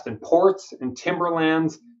invest in ports and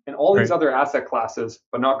timberlands and all these Right. other asset classes,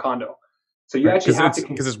 but not condo. So you Right. actually have to,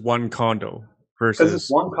 Because it's one condo because it's versus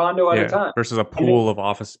one condo at a time. versus a pool of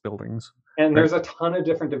office buildings. And Right. there's a ton of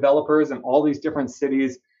different developers in all these different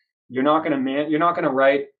cities. You're not going to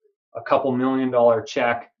write a couple $1 million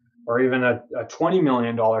check or even a $20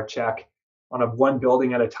 million check on a one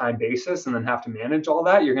building at a time basis and then have to manage all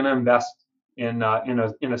that. You're going to invest in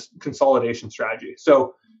a consolidation strategy.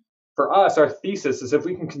 So for us, our thesis is if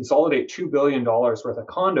we can consolidate $2 billion worth of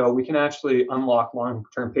condo, we can actually unlock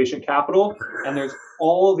long-term patient capital. And there's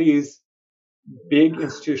all these big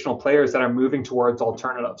institutional players that are moving towards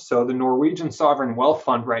alternatives. So the Norwegian Sovereign Wealth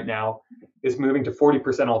Fund right now is moving to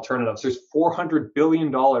 40% alternatives. There's $400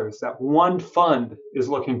 billion that one fund is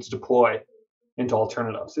looking to deploy into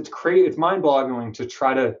alternatives. It's mind-boggling to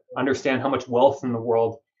try to understand how much wealth in the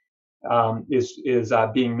world is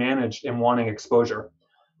being managed and wanting exposure.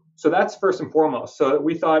 So that's first and foremost. So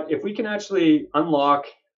we thought if we can actually unlock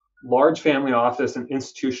large family office and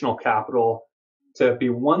institutional capital to be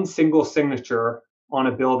one single signature on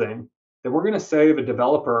a building, then we're going to save a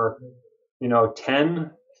developer,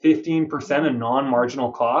 10, 15% in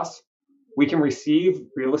non-marginal costs. We can receive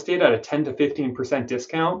real estate at a 10 to 15%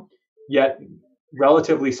 discount, yet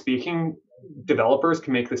relatively speaking, developers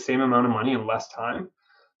can make the same amount of money in less time.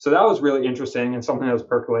 So that was really interesting and something that was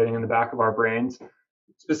percolating in the back of our brains.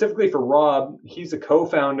 Specifically for Rob, he's a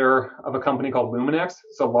co-founder of a company called Luminex.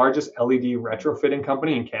 It's the largest LED retrofitting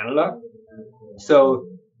company in Canada. So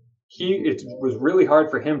it was really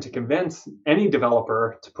hard for him to convince any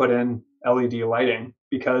developer to put in LED lighting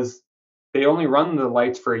because they only run the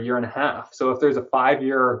lights for a year and a half. So if there's a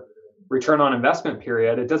 5-year return on investment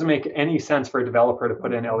period, it doesn't make any sense for a developer to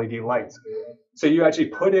put in LED lights. So you actually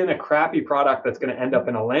put in a crappy product that's going to end up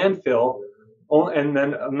in a landfill and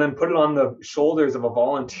then put it on the shoulders of a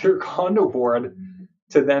volunteer condo board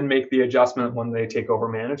to then make the adjustment when they take over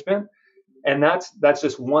management. And that's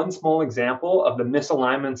just one small example of the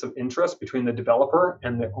misalignments of interest between the developer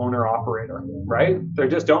and the owner operator, right?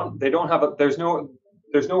 There's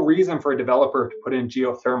no reason for a developer to put in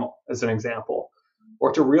geothermal as an example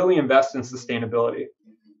or to really invest in sustainability.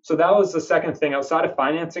 So that was the second thing. Outside of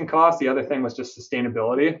financing costs, the other thing was just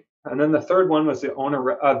sustainability. And then the third one was the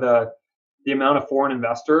amount of foreign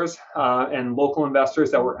investors and local investors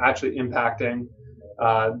that were actually impacting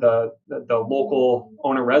the local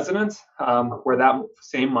owner residents, where that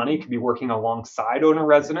same money could be working alongside owner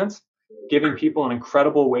residents, giving people an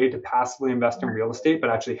incredible way to passively invest in real estate, but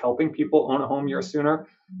actually helping people own a home year sooner.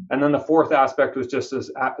 And then the fourth aspect was just this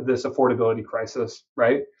affordability crisis,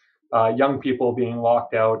 right? Young people being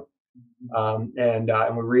locked out,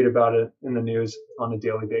 and we read about it in the news on a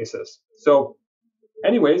daily basis. So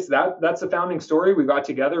anyways, that's the founding story. We got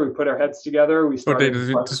together, we put our heads together, we started.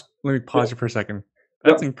 Just let me pause you for a second.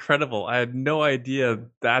 That's incredible. I had no idea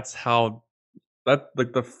that's how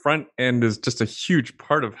like the front end is just a huge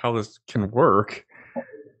part of how this can work.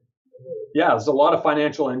 Yeah, there's a lot of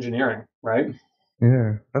financial engineering, right?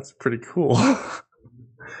 Yeah, that's pretty cool.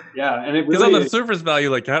 Yeah, and it because really on the surface value,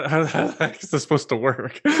 like how the heck is this supposed to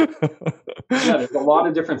work? Yeah, there's a lot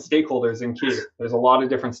of different stakeholders in Key. There's a lot of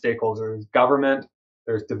different stakeholders. There's government,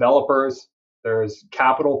 there's developers, there's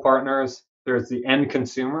capital partners, there's the end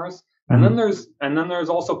consumers, and then there's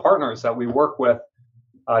also partners that we work with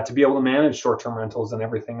to be able to manage short-term rentals and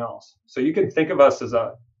everything else. So you can think of us as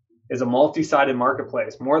a multi-sided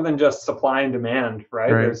marketplace, more than just supply and demand, right?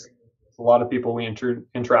 There's a lot of people we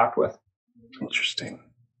interact with. Interesting.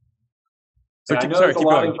 So I know there's a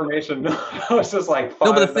lot of information. It's just like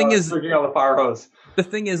no, but the thing is, freaking out the fire hose. The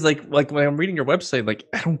thing is, like when I'm reading your website, like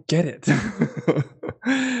I don't get it.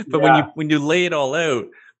 But when you lay it all out,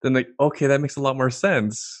 then like okay, that makes a lot more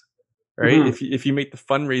sense, right? Mm-hmm. If you make the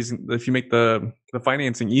fundraising, if you make the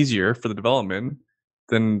financing easier for the development,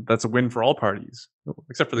 then that's a win for all parties,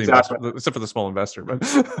 except for the investor, except for the small investor. But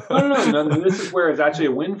no. This is where it's actually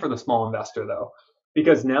a win for the small investor, though.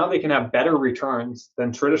 Because now they can have better returns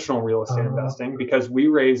than traditional real estate investing because we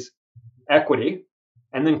raise equity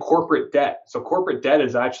and then corporate debt. So corporate debt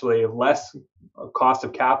is actually less cost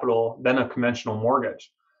of capital than a conventional mortgage.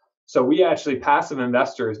 So we actually, passive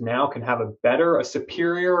investors now can have a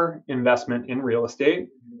superior investment in real estate,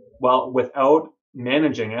 well, without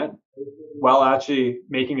managing it while actually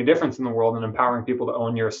making a difference in the world and empowering people to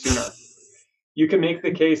own yours sooner. You can make the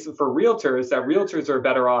case for realtors that realtors are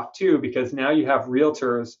better off too, because now you have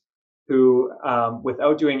realtors who,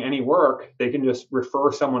 without doing any work, they can just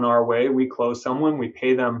refer someone our way. We close someone, we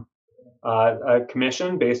pay them a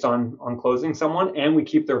commission based on closing someone, and we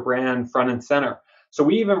keep their brand front and center. So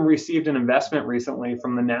we even received an investment recently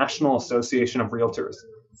from the National Association of Realtors.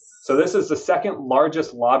 So this is the second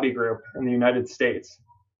largest lobby group in the United States,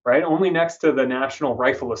 right? Only next to the National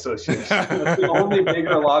Rifle Association. That's the only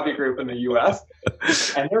bigger lobby group in the US.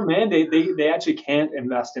 And their mandate, they actually can't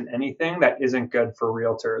invest in anything that isn't good for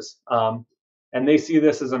realtors. And they see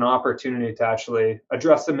this as an opportunity to actually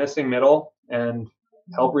address the missing middle and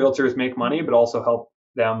help realtors make money, but also help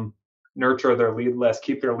them nurture their lead list,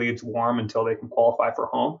 keep their leads warm until they can qualify for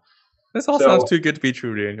home. This all sounds too good to be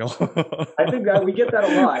true, Daniel. I think that we get that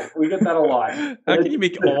a lot. How can you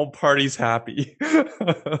make all parties happy?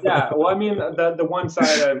 Yeah, well, I mean, the one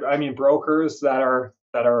side, brokers that are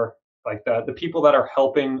like the people that are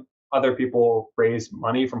helping other people raise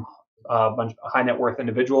money from a bunch of high net worth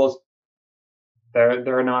individuals.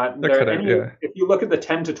 They're not. If you look at the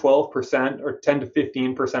 10 to 12% or 10 to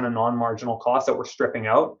 15% of non-marginal costs that we're stripping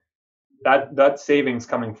out, that savings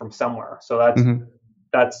coming from somewhere. So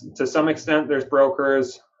that's to some extent. There's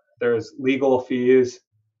brokers, there's legal fees,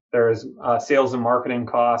 there's sales and marketing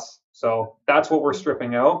costs. So that's what we're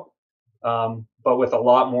stripping out, but with a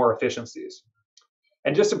lot more efficiencies.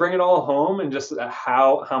 And just to bring it all home and just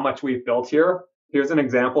how much we've built here, here's an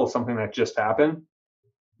example of something that just happened.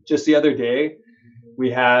 Just the other day,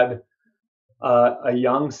 we had a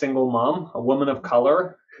young single mom, a woman of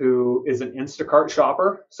color, who is an Instacart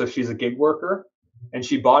shopper. So she's a gig worker, and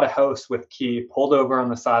she bought a house with key, pulled over on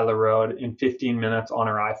the side of the road in 15 minutes on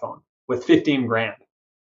her iPhone with 15 grand.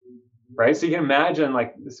 Right? So you can imagine,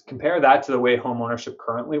 compare that to the way home ownership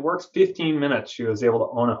currently works. 15 minutes, she was able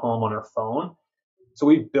to own a home on her phone. So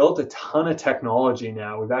we've built a ton of technology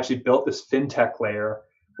now. We've actually built this fintech layer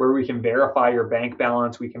where we can verify your bank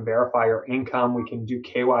balance, we can verify your income, we can do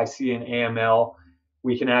KYC and AML,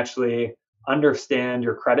 we can actually understand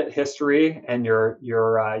your credit history and your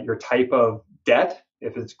type of debt.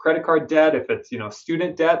 If it's credit card debt, if it's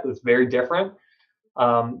student debt, that's very different.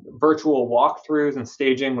 Virtual walkthroughs and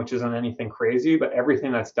staging, which isn't anything crazy, but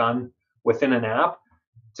everything that's done within an app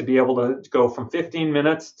to be able to go from 15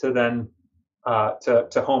 minutes to then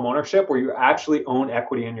to home ownership, where you actually own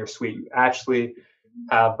equity in your suite. You actually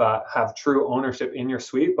have true ownership in your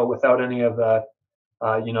suite, but without any of the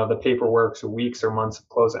the paperwork or weeks or months of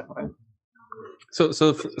closing. Right?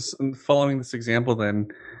 So following this example, then,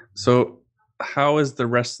 so how is the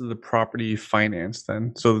rest of the property financed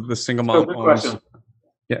then? So the single mom good owns. Question.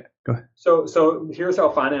 Yeah, go ahead. So here's how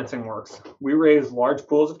financing works. We raise large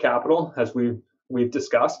pools of capital, as we've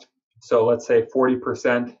discussed. So let's say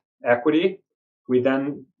 40% equity. We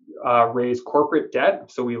then raise corporate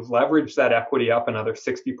debt. So we leverage that equity up another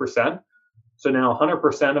 60%. So now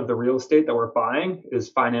 100% of the real estate that we're buying is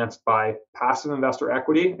financed by passive investor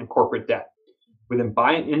equity and corporate debt. We then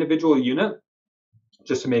buy an individual unit,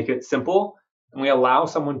 just to make it simple, and we allow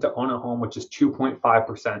someone to own a home, which is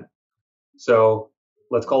 2.5%. So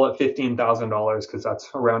let's call it $15,000 because that's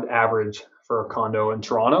around average for a condo in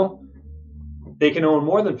Toronto. They can own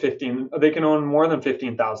more than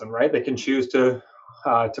 15,000, right? They can choose to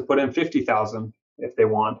put in 50,000 if they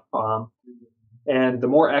want. And the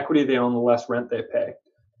more equity they own, the less rent they pay.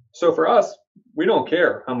 So for us, we don't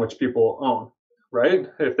care how much people own, right?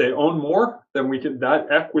 If they own more, then that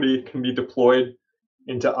equity can be deployed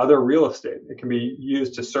into other real estate. It can be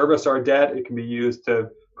used to service our debt. It can be used to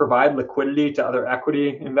provide liquidity to other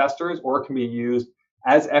equity investors, or it can be used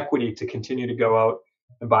as equity to continue to go out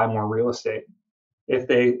and buy more real estate. If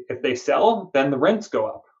they sell, then the rents go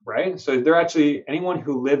up, right? So they're actually, anyone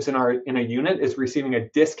who lives in a unit is receiving a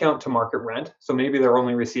discount to market rent. So maybe they're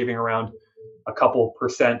only receiving around a couple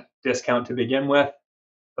 % discount to begin with,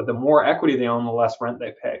 but the more equity they own, the less rent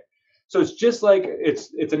they pay. So it's just like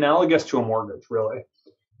it's analogous to a mortgage, really.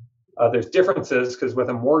 There's differences because with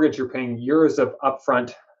a mortgage, you're paying years of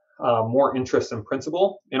upfront more interest and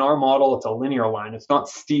principal. In our model, it's a linear line. It's not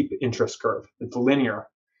steep interest curve. It's linear.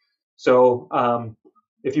 So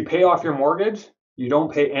if you pay off your mortgage, you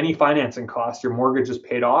don't pay any financing costs. Your mortgage is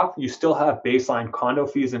paid off. You still have baseline condo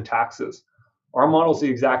fees and taxes. Our model is the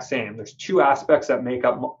exact same. There's two aspects that make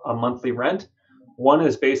up a monthly rent. One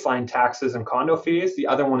is baseline taxes and condo fees. The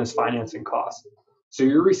other one is financing costs. So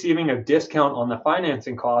you're receiving a discount on the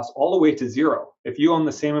financing costs all the way to zero. If you own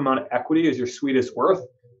the same amount of equity as your suite is worth,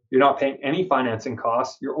 you're not paying any financing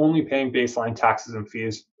costs. You're only paying baseline taxes and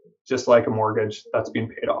fees, just like a mortgage that's being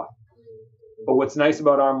paid off. But what's nice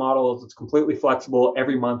about our model is it's completely flexible.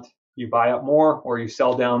 Every month you buy up more or you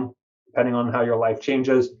sell down, depending on how your life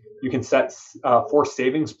changes. You can set forced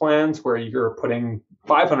savings plans where you're putting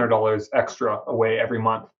 $500 extra away every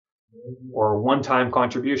month, or one-time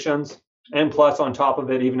contributions. And plus, on top of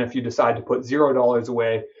it, even if you decide to put $0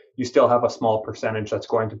 away, you still have a small percentage that's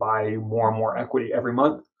going to buy you more and more equity every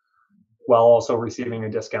month, while also receiving a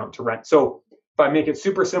discount to rent. So if I make it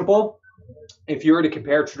super simple, if you were to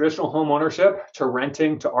compare traditional home ownership to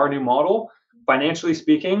renting to our new model, financially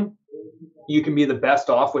speaking, you can be the best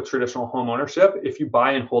off with traditional home ownership if you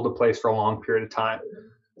buy and hold a place for a long period of time.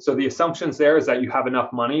 So the assumptions there is that you have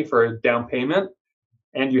enough money for a down payment,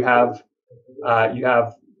 and you have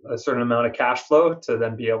a certain amount of cash flow to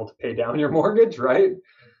then be able to pay down your mortgage, right?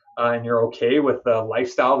 And you're okay with the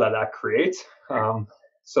lifestyle that creates.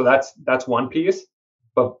 So that's one piece.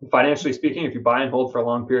 But financially speaking, if you buy and hold for a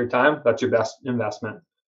long period of time, that's your best investment.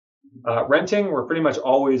 Renting, we're pretty much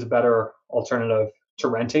always a better alternative to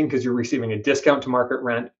renting because you're receiving a discount to market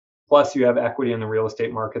rent. Plus, you have equity in the real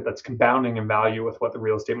estate market that's compounding in value with what the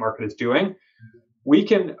real estate market is doing.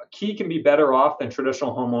 Key can be better off than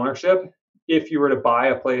traditional home ownership if you were to buy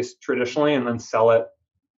a place traditionally and then sell it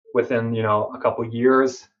within a couple of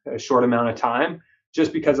years, a short amount of time,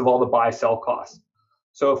 just because of all the buy sell costs.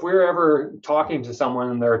 So if we're ever talking to someone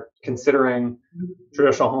and they're considering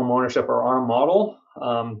traditional home ownership or our model,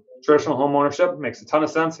 traditional home ownership makes a ton of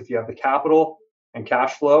sense if you have the capital and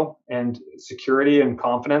cash flow and security and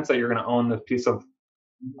confidence that you're going to own the piece of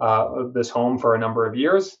this home for a number of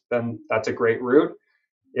years. Then that's a great route.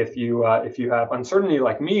 If you have uncertainty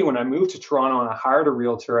like me, when I moved to Toronto and I hired a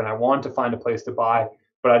realtor and I wanted to find a place to buy,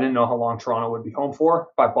 but I didn't know how long Toronto would be home for.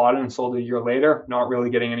 If I bought it and sold it a year later, not really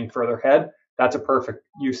getting any further ahead, that's a perfect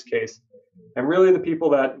use case. And really the people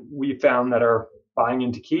that we found that are buying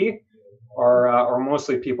into Key are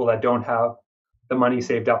mostly people that don't have the money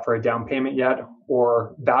saved up for a down payment yet,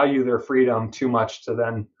 or value their freedom too much to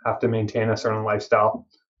then have to maintain a certain lifestyle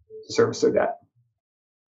to service their debt.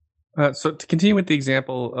 So to continue with the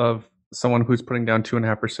example of someone who's putting down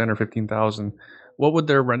 2.5% or $15,000, what would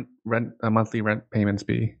their monthly rent payments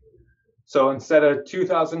be? So instead of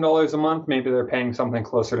 $2,000 a month, maybe they're paying something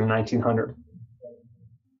closer to $1,900.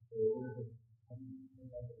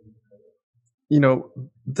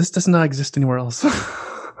 This does not exist anywhere else.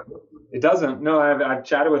 It doesn't. No, I've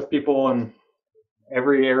chatted with people in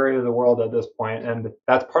every area of the world at this point, and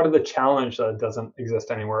that's part of the challenge that it doesn't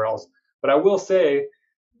exist anywhere else. But I will say,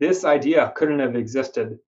 this idea couldn't have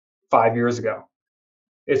existed 5 years ago.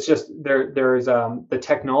 It's just there's the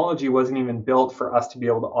technology wasn't even built for us to be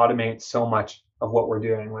able to automate so much of what we're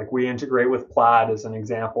doing. Like we integrate with Plaid as an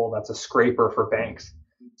example. That's a scraper for banks,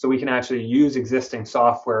 so we can actually use existing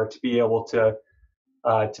software to be able to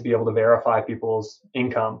verify people's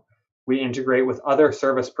income. We integrate with other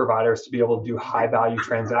service providers to be able to do high value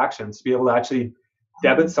transactions, to be able to actually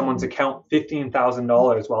debit someone's account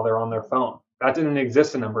 $15,000 while they're on their phone. That didn't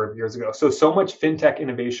exist a number of years ago. So much fintech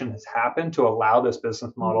innovation has happened to allow this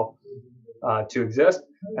business model to exist.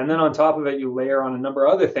 And then on top of it, you layer on a number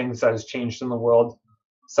of other things that has changed in the world,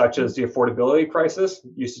 such as the affordability crisis.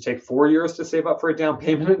 It used to take 4 years to save up for a down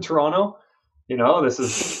payment in Toronto.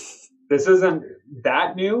 This isn't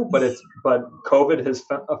that new, but COVID has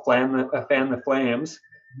fanned the flames.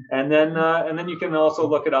 And then you can also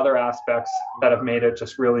look at other aspects that have made it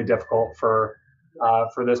just really difficult for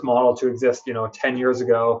this model to exist, 10 years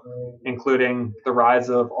ago, including the rise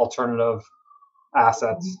of alternative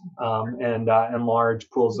assets and large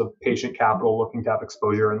pools of patient capital looking to have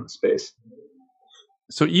exposure in the space.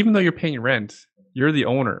 So even though you're paying rent, you're the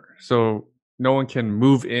owner. So no one can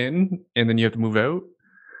move in and then you have to move out?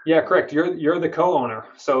 Yeah, correct. You're the co-owner.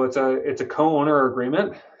 So it's a co-owner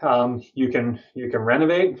agreement. You can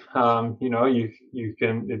renovate. You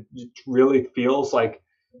can. It really feels like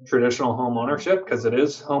traditional home ownership because it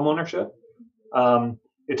is home ownership.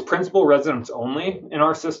 It's principal residence only in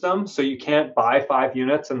our system, so you can't buy 5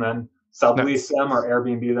 units and then sublease them or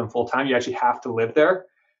Airbnb them full time. You actually have to live there.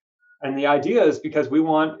 And the idea is because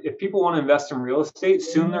if people want to invest in real estate,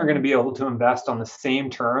 soon they're going to be able to invest on the same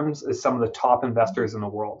terms as some of the top investors in the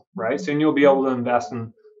world, right? Soon you'll be able to invest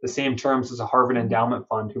in the same terms as a Harvard endowment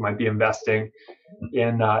fund who might be investing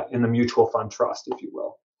in the mutual fund trust, if you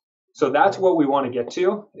will. So that's what we want to get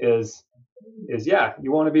to is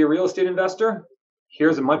you want to be a real estate investor?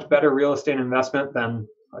 Here's a much better real estate investment than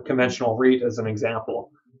a conventional REIT as an example.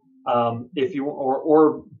 If you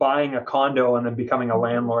or buying a condo and then becoming a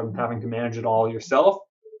landlord and having to manage it all yourself,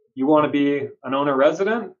 you want to be an owner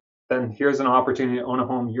resident, then here's an opportunity to own a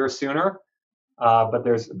home years sooner. But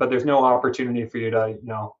there's no opportunity for you to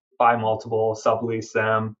buy multiple, sublease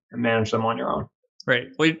them, and manage them on your own. Right.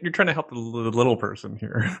 Well, you're trying to help the little person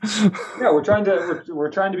here. Yeah, we're trying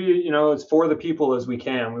to be, you know, as for the people as we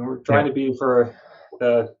can. We're trying to be for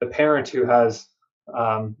the parent who has,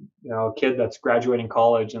 you know, a kid that's graduating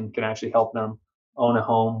college and can actually help them own a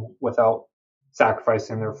home without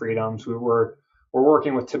sacrificing their freedoms. We're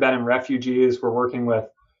working with Tibetan refugees. We're working with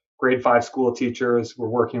grade 5 school teachers. We're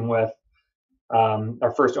working with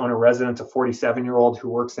our first owner resident, a 47-year-old who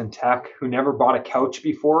works in tech, who never bought a couch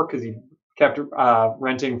before because he kept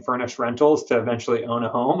renting furnished rentals to eventually own a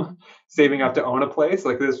home, saving up to own a place.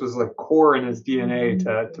 Like this was like core in his DNA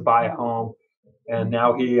to buy a home. And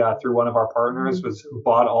now he, through one of our partners,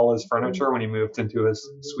 bought all his furniture when he moved into his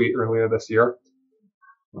suite earlier this year.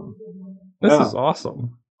 This is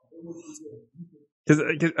awesome. Because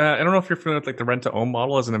I don't know if you're familiar with like the rent to own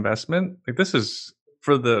model as an investment. Like this is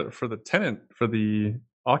for the tenant, for the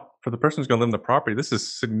person who's going to live in the property. This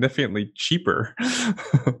is significantly cheaper.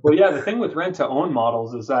 Well, yeah, the thing with rent to own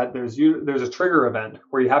models is that there's a trigger event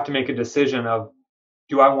where you have to make a decision of,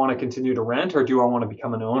 do I want to continue to rent or do I want to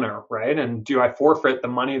become an owner, right? And do I forfeit the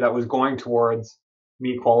money that was going towards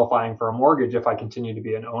me qualifying for a mortgage if I continue to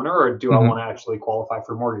be an owner, or do I want to actually qualify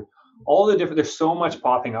for a mortgage? All the different, there's so much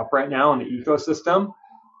popping up right now in the ecosystem.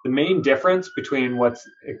 The main difference between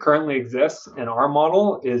it currently exists and our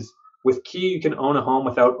model is with Key, you can own a home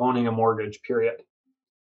without owning a mortgage, period.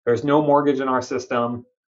 There's no mortgage in our system.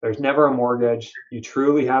 There's never a mortgage. You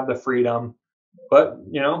truly have the freedom. But,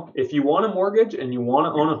 you know, if you want a mortgage and you want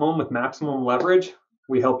to own a home with maximum leverage,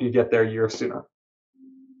 we help you get there years sooner.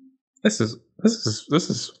 This is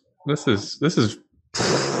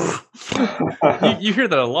you hear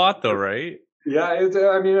that a lot though, right? Yeah,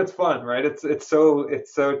 it's fun, right? It's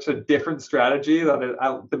such a different strategy that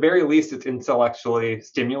at the very least it's intellectually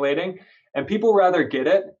stimulating, and people rather get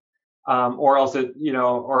it, or else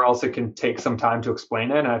it can take some time to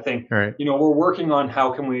explain it. And I think you know, we're working on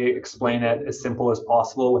how can we explain it as simple as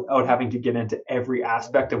possible without having to get into every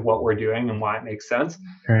aspect of what we're doing and why it makes sense.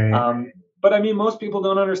 But I mean, most people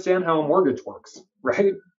don't understand how a mortgage works,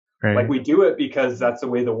 right? Like we do it because that's the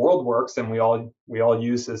way the world works, and we all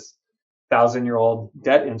use this 1,000-year-old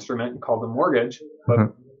debt instrument called the mortgage,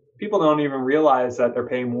 but people don't even realize that they're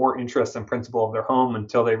paying more interest and principal of their home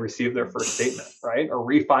until they receive their first statement, right? Or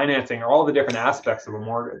refinancing, or all the different aspects of a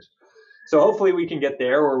mortgage. So hopefully we can get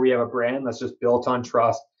there where we have a brand that's just built on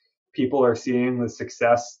trust. People are seeing the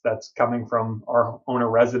success that's coming from our owner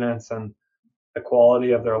residents and the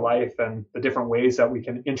quality of their life and the different ways that we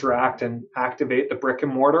can interact and activate the brick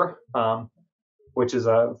and mortar. Which is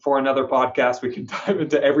for another podcast. We can dive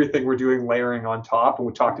into everything we're doing layering on top. And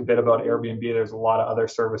we talked a bit about Airbnb. There's a lot of other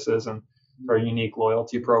services and very unique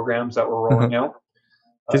loyalty programs that we're rolling out.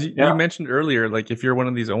 Because you mentioned earlier, like if you're one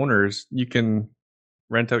of these owners, you can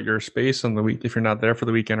rent out your space on the week if you're not there for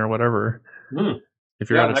the weekend or whatever. If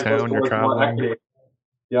you're out of town, you're traveling.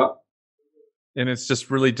 Yep. And it's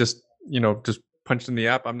just really just punch in the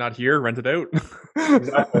app. I'm not here. Rent it out.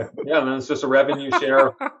 Exactly. Yeah, and then it's just a revenue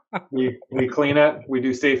share. We clean it. We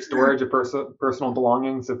do safe storage of personal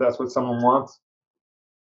belongings if that's what someone wants.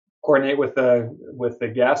 Coordinate with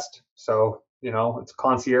the guest. So it's a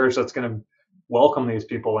concierge that's going to welcome these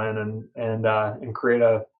people in and create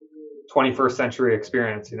a 21st century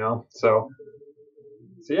experience. So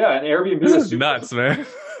yeah, and Airbnb is nuts, man.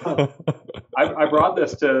 I brought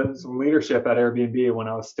this to some leadership at Airbnb when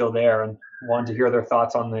I was still there and wanted to hear their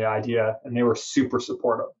thoughts on the idea, and they were super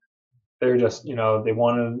supportive. They're just, they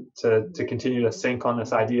wanted to continue to sync on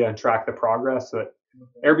this idea and track the progress. That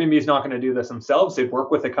Airbnb is not going to do this themselves. They'd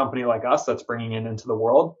work with a company like us that's bringing it into the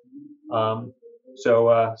world.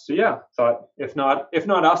 So yeah, thought if not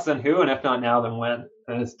us, then who? And if not now, then when?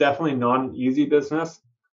 And it's definitely not an easy business.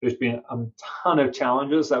 There's been a ton of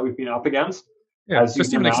challenges that we've been up against. Yeah,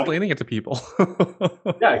 just even explaining it to people.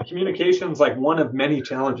 Yeah, communication's like one of many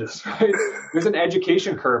challenges, right? There's an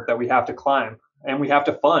education curve that we have to climb and we have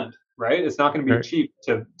to fund, right? It's not going to be cheap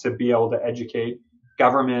to be able to educate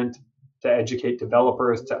government, to educate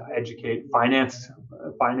developers, to educate finance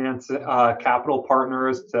capital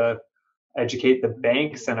partners, to educate the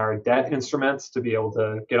banks and our debt instruments to be able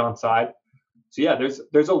to get on side. So yeah,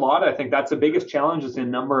 there's a lot. I think that's the biggest challenge is the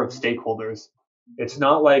number of stakeholders. It's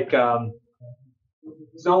not like other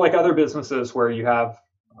businesses where you have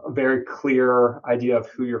a very clear idea of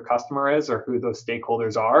who your customer is or who those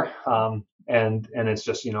stakeholders are. And it's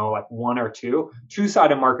just, like one or two.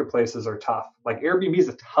 Two-sided marketplaces are tough. Like Airbnb is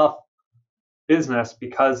a tough business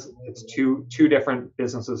because it's two different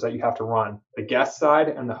businesses that you have to run, the guest side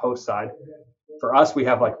and the host side. For us, we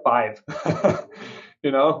have like 5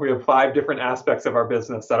 We have 5 different aspects of our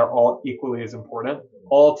business that are all equally as important,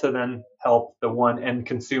 all to then help the one end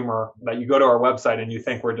consumer that you go to our website and you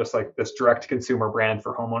think we're just like this direct consumer brand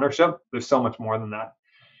for home ownership. There's so much more than that.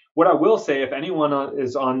 What I will say, if anyone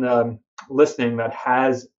is on the listening that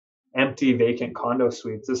has empty vacant condo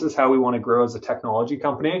suites, this is how we want to grow as a technology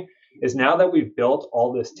company, is now that we've built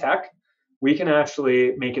all this tech, we can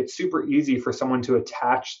actually make it super easy for someone to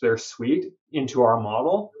attach their suite into our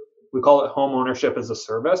model. We call it home ownership as a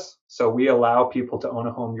service. So we allow people to own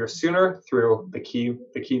a home year sooner through the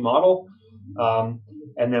key model.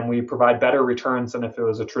 And then we provide better returns than if it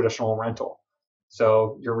was a traditional rental.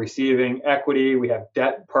 So you're receiving equity. We have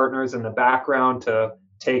debt partners in the background to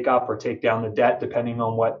take up or take down the debt, depending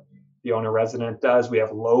on what the owner resident does. We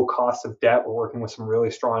have low cost of debt. We're working with some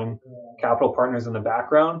really strong capital partners in the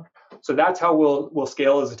background. So that's how we'll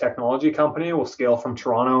scale as a technology company. We'll scale from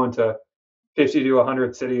Toronto into 50 to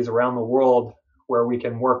 100 cities around the world, where we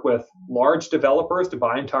can work with large developers to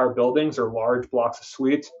buy entire buildings or large blocks of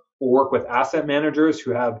suites. We'll work with asset managers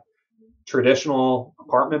who have traditional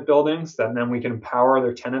apartment buildings, and then we can empower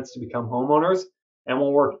their tenants to become homeowners. And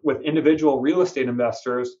we'll work with individual real estate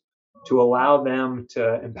investors to allow them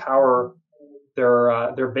to empower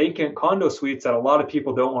their vacant condo suites that a lot of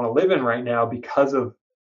people don't want to live in right now because of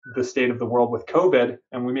the state of the world with COVID.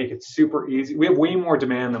 And we make it super easy. We have way more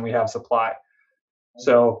demand than we have supply.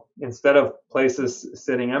 So instead of places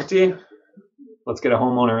sitting empty, let's get a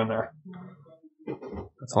homeowner in there.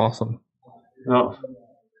 That's awesome. No.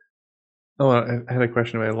 Oh, I had a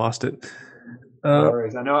question, but I lost it. No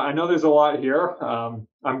worries. I know there's a lot here.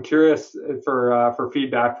 I'm curious for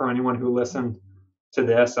feedback from anyone who listened to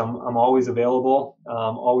this. I'm always available.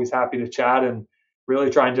 Always happy to chat and really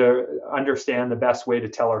trying to understand the best way to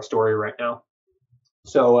tell our story right now.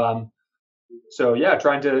 So yeah,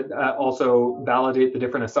 trying to also validate the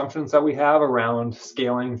different assumptions that we have around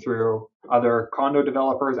scaling through other condo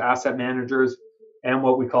developers, asset managers, and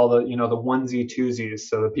what we call the onesie twosies.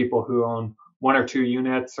 So the people who own 1 or 2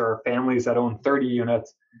 units, or families that own 30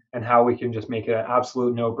 units, and how we can just make it an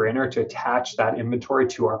absolute no-brainer to attach that inventory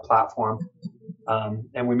to our platform.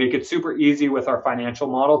 And we make it super easy with our financial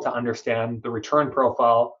model to understand the return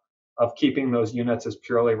profile of keeping those units as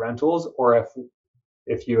purely rentals, or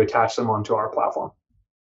if you attach them onto our platform.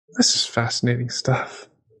 This is fascinating stuff.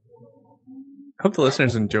 I hope the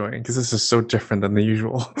listeners are enjoying, because this is so different than the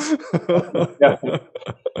usual.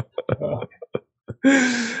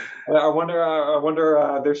 I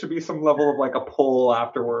wonder. There should be some level of like a poll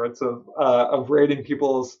afterwards of rating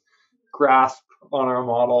people's grasp on our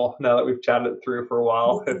model now that we've chatted it through for a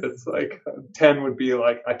while. If it's like 10 would be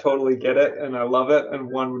like, I totally get it and I love it,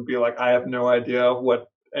 and 1 would be like, I have no idea what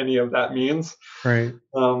any of that means. Right.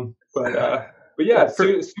 But yeah,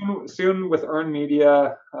 soon with earned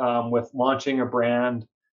media, with launching a brand,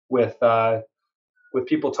 with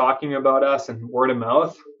people talking about us and word of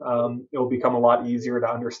mouth, it'll become a lot easier to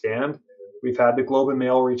understand. We've had the Globe and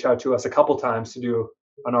Mail reach out to us a couple times to do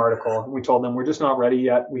an article. We told them we're just not ready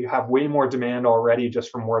yet. We have way more demand already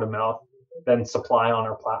just from word of mouth than supply on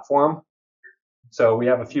our platform. So we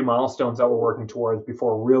have a few milestones that we're working towards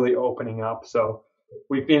before really opening up. So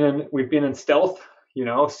we've been in stealth,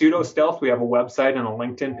 pseudo stealth. We have a website and a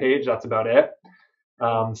LinkedIn page. That's about it.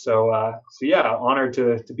 So yeah, honored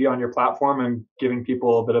to be on your platform and giving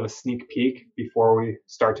people a bit of a sneak peek before we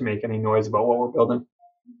start to make any noise about what we're building.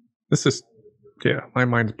 This is, my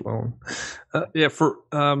mind's blown.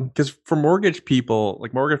 Because for mortgage people,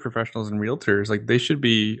 like mortgage professionals and realtors, like they should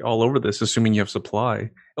be all over this, assuming you have supply.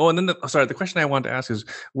 Oh, and then the question I wanted to ask is,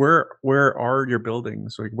 where are your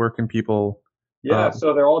buildings? Like, where can people?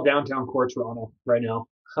 So they're all downtown core Toronto right now.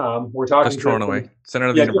 We're talking that's Toronto, center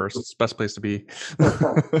of the universe. It's the best place to be.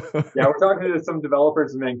 Yeah, we're talking to some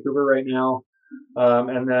developers in Vancouver right now,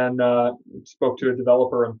 and then spoke to a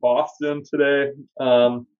developer in Boston today,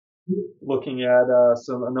 looking at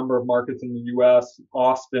a number of markets in the U.S.,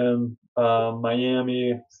 Austin,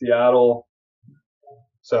 Miami, Seattle.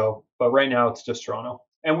 So, but right now it's just Toronto,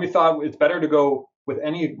 and we thought it's better to go with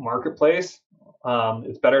any marketplace.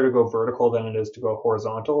 It's better to go vertical than it is to go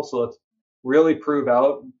horizontal. So let's really prove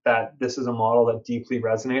out that this is a model that deeply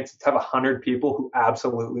resonates. Let's have 100 people who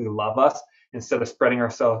absolutely love us, instead of spreading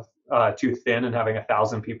ourselves too thin and having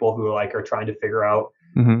 1,000 people who are trying to figure out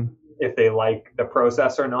if they like the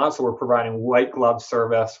process or not. So we're providing white glove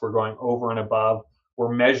service. We're going over and above.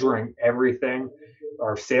 We're measuring everything.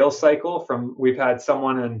 Our sales cycle we've had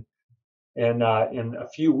someone in a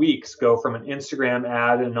few weeks go from an Instagram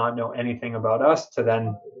ad and not know anything about us to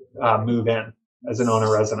then move in as an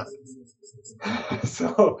owner resident.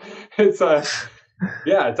 So it's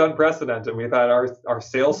Yeah, it's unprecedented. We've had our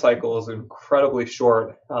sales cycle is incredibly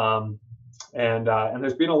short, and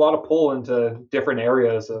there's been a lot of pull into different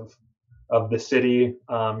areas of the city.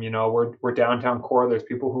 We're downtown core. There's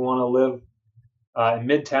people who want to live in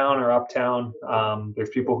Midtown or Uptown. There's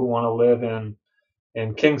people who want to live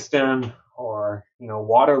in Kingston or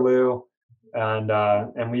Waterloo,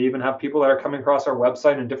 and we even have people that are coming across our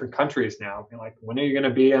website in different countries now. Like, when are you going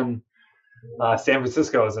to be in San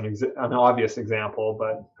Francisco? Is an obvious example,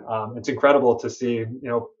 but it's incredible to see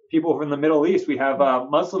people from the Middle East. We have a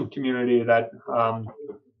Muslim community that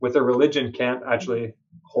with their religion can't actually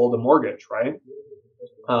hold a mortgage, right?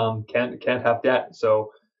 Can't have debt,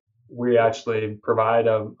 so we actually provide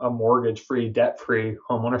a mortgage-free, debt-free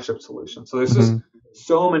homeownership solution. So there's just Hmm.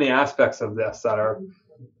 so many aspects of this that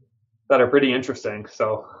are pretty interesting.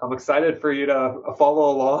 So I'm excited for you to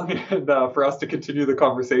follow along and for us to continue the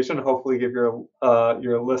conversation. Hopefully, give your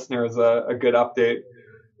listeners a good update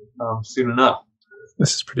soon enough.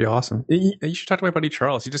 This is pretty awesome. You should talk to my buddy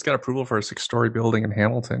Charles. He just got approval for a 6-story building in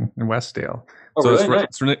Hamilton, in Westdale. Oh, So really? Nice.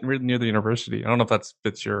 it's really near the university. I don't know if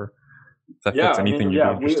that Yeah, fits I mean, anything you'd be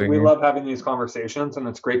yeah, interested we in. love having these conversations, and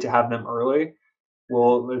it's great to have them early.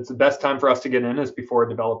 Well, it's the best time for us to get in is before a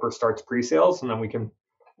developer starts pre-sales, and then we can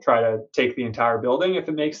try to take the entire building if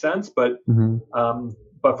it makes sense. Hmm.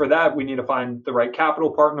 But for that, we need to find the right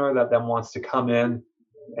capital partner that then wants to come in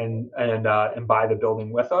and buy the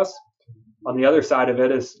building with us. On the other side of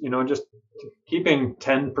it is, just keeping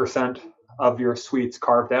 10% of your suites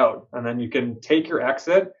carved out, and then you can take your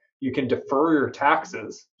exit. You can defer your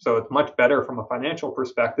taxes, so it's much better from a financial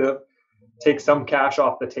perspective. Take some cash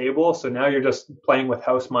off the table, so now you're just playing with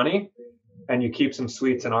house money, and you keep some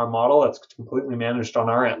suites in our model that's completely managed on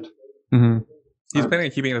our end. Hmm. He's Um, planning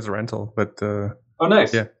on keeping it as a rental, but oh,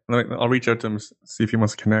 nice. yeah, I'll reach out to him, see if he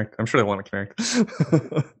wants to connect. I'm sure they want to connect.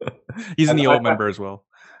 He's an I've, EO I, member as well.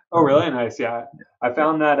 oh, really? Nice. Yeah, I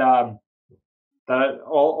found that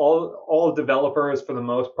all developers for the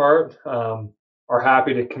most part are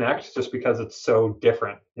happy to connect just because it's so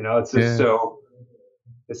different. It's just Yeah,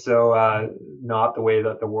 so not the way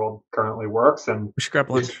that the world currently works, and we should grab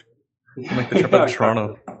it's lunch on like the trip out yeah, of exactly.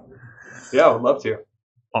 Toronto. Yeah, I would love to.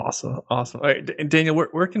 Awesome, awesome. All right, Daniel,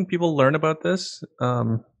 where can people learn about this?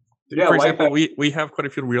 Yeah, For life example, we have quite a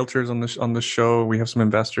few realtors on the show. We have some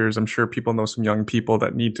investors. I'm sure people know some young people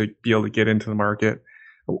that need to be able to get into the market.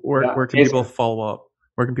 yeah, Where can people amazing. follow up?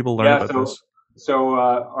 Where can people learn Yeah, about this? so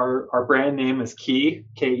our brand name is Key,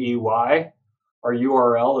 Key. Our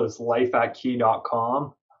URL is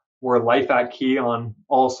lifeatkey.com. We're Life at Key on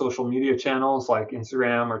all social media channels like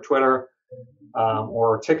Instagram or Twitter,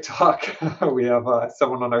 or TikTok. We have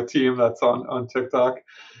someone on our team that's on TikTok.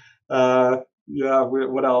 Uh, yeah,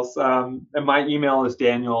 what else? And my email is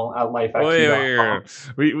Daniel at lifeatkey.com.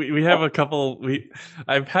 We have a couple.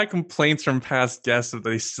 I've had complaints from past guests that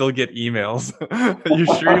they still get emails. Are you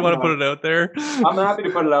sure you want to put it out there? I'm happy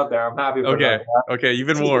to put it out there. I'm happy to put it out Okay, there. okay, you've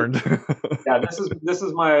been This is warned. yeah, this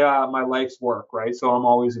is my life's work, right? So I'm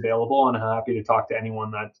always available and happy to talk to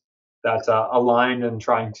anyone that's aligned and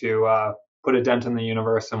trying to put a dent in the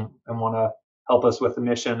universe and want to help us with the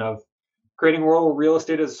mission of creating a world where real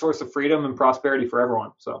estate is a source of freedom and prosperity for everyone.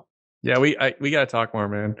 So Yeah, we gotta talk more,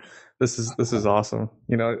 man. This is awesome.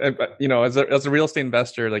 As a real estate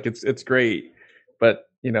investor, like it's great, but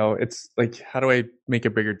it's like, how do I make a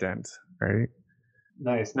bigger dent, right?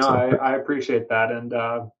 nice. No, So I appreciate that. And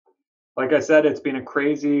like I said, it's been a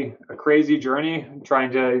crazy journey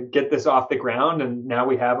trying to get this off the ground. And now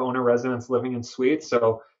we have owner residents living in suites.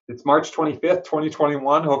 So it's March 25th,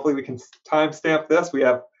 2021. Hopefully we can timestamp this. We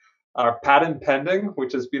have our patent pending,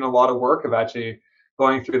 which has been a lot of work of actually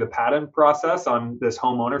going through the patent process on this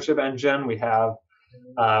home ownership engine. We have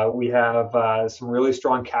some really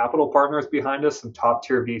strong capital partners behind us, some top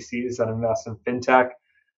tier VCs that invest in fintech.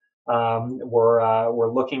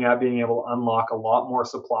 We're looking at being able to unlock a lot more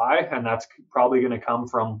supply, and that's probably going to come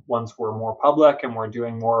from once we're more public and we're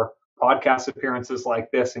doing more podcast appearances like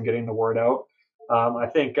this and getting the word out. I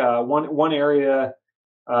think one area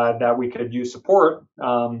that we could use support.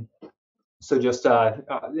 So just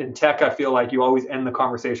in tech, I feel like you always end the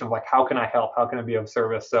conversation with like, how can I help? How can I be of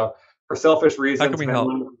service? So for selfish how can reasons, we if help?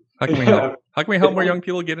 anyone, How can we yeah, help? How can we help if more young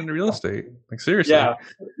people get into real estate? Like, seriously, yeah,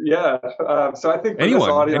 yeah. So I think for this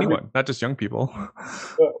audience, anyone, not just young people.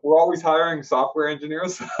 we're always hiring software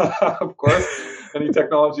engineers, of course. Any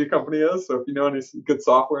technology company is. So if you know any good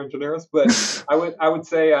software engineers, but I would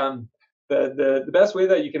say the best way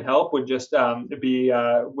that you can help would just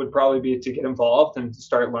would probably be to get involved and to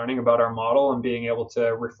start learning about our model and being able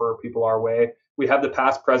to refer people our way. We have the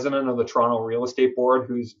past president of the Toronto Real Estate Board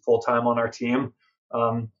who's full time on our team.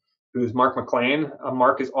 Um, who's Mark McLean.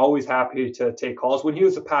 Mark is always happy to take calls. When he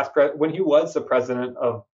was the president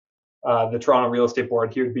of the Toronto Real Estate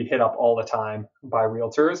Board, he would be hit up all the time by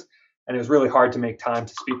realtors, and it was really hard to make time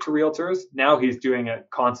to speak to realtors. Now he's doing it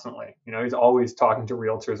constantly. He's always talking to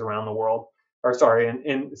realtors around the world, or sorry,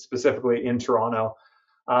 in specifically in Toronto.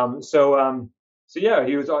 So yeah,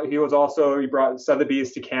 he brought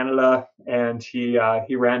Sotheby's to Canada, and he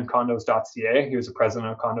ran condos.ca. He was the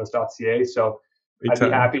president of condos.ca. So I'd be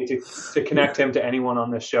happy to connect him to anyone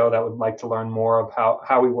on this show that would like to learn more of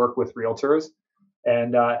how we work with realtors.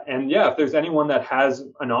 And yeah, if there's anyone that has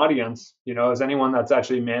an audience, as anyone that's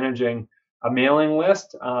actually managing a mailing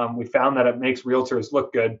list, we found that it makes realtors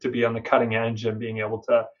look good to be on the cutting edge and being able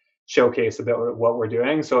to showcase a bit what we're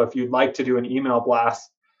doing. So if you'd like to do an email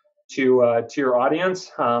blast to your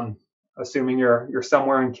audience, assuming you're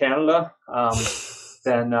somewhere in Canada,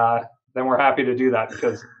 then we're happy to do that,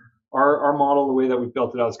 because our model, the way that we've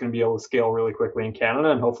built it out, is going to be able to scale really quickly in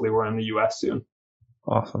Canada, and hopefully we're in the US soon.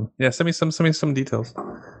 Awesome. Yeah, send me some details.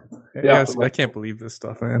 Yeah, I can't believe this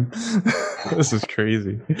stuff, man. This is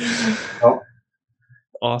crazy. Oh.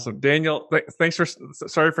 Awesome, Daniel.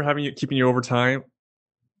 Sorry for keeping you over time.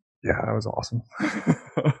 Yeah, that was awesome.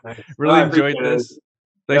 Nice. Really enjoyed this.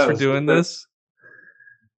 Thanks for doing this.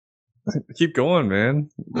 Keep going, man.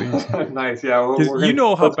 Nice. Yeah. You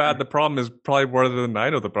know how bad the problem is, probably more than I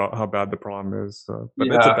know how bad the problem is. But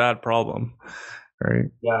it's a bad problem, right?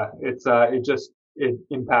 Yeah. It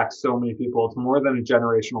impacts so many people. It's more than a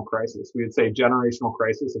generational crisis. We would say generational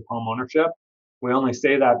crisis of home ownership. We only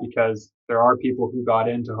say that because there are people who got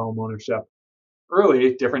into home ownership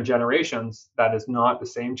early, different generations. That is not the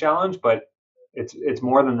same challenge, but it's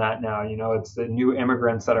more than that now. It's the new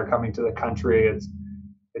immigrants that are coming to the country.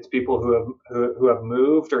 It's people who have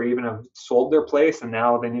moved or even have sold their place, and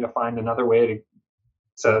now they need to find another way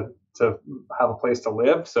to have a place to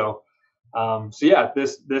live. So yeah,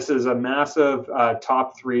 this is a massive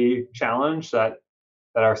top 3 challenge that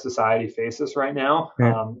our society faces right now.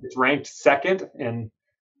 Yeah. It's ranked second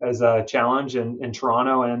as a challenge in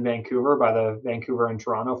Toronto and Vancouver by the Vancouver and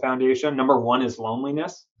Toronto Foundation. Number 1 is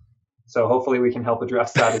loneliness. So hopefully we can help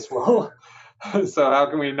address that as well. So how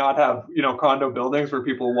can we not have, condo buildings where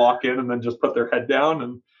people walk in and then just put their head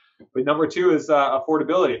down? But number 2 is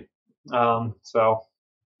affordability. So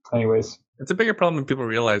anyways. It's a bigger problem than people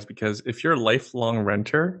realize, because if you're a lifelong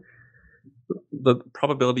renter, the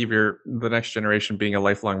probability of the next generation being a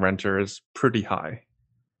lifelong renter is pretty high.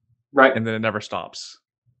 Right. And then it never stops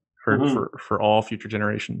for all future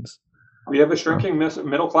generations. We have a shrinking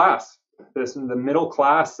middle class. The middle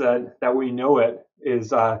class that we know it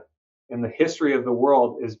is in the history of the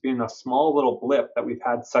world is being a small little blip that we've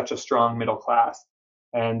had such a strong middle class.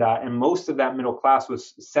 And most of that middle class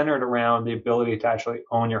was centered around the ability to actually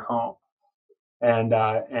own your home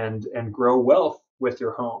and grow wealth with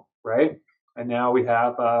your home, right? And now we've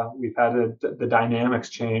had the dynamics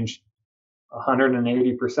change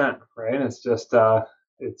 180%, right? It's just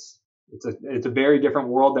it's a very different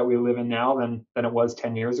world that we live in now than it was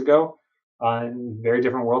 10 years ago, and a very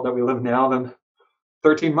different world that we live now than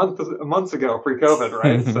 13 months ago, pre-COVID,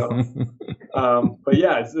 right? So, but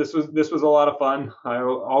yeah, this was a lot of fun. I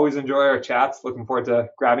always enjoy our chats. Looking forward to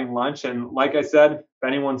grabbing lunch. And like I said, if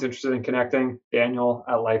anyone's interested in connecting, Daniel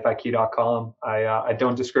at lifeikey.com. I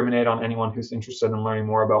don't discriminate on anyone who's interested in learning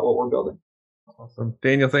more about what we're building. Awesome,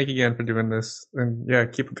 Daniel. Thank you again for doing this, and yeah,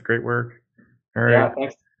 keep up the great work. All right. Yeah,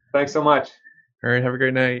 thanks so much. All right, have a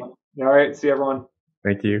great night. All right, see you, everyone.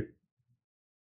 Thank you.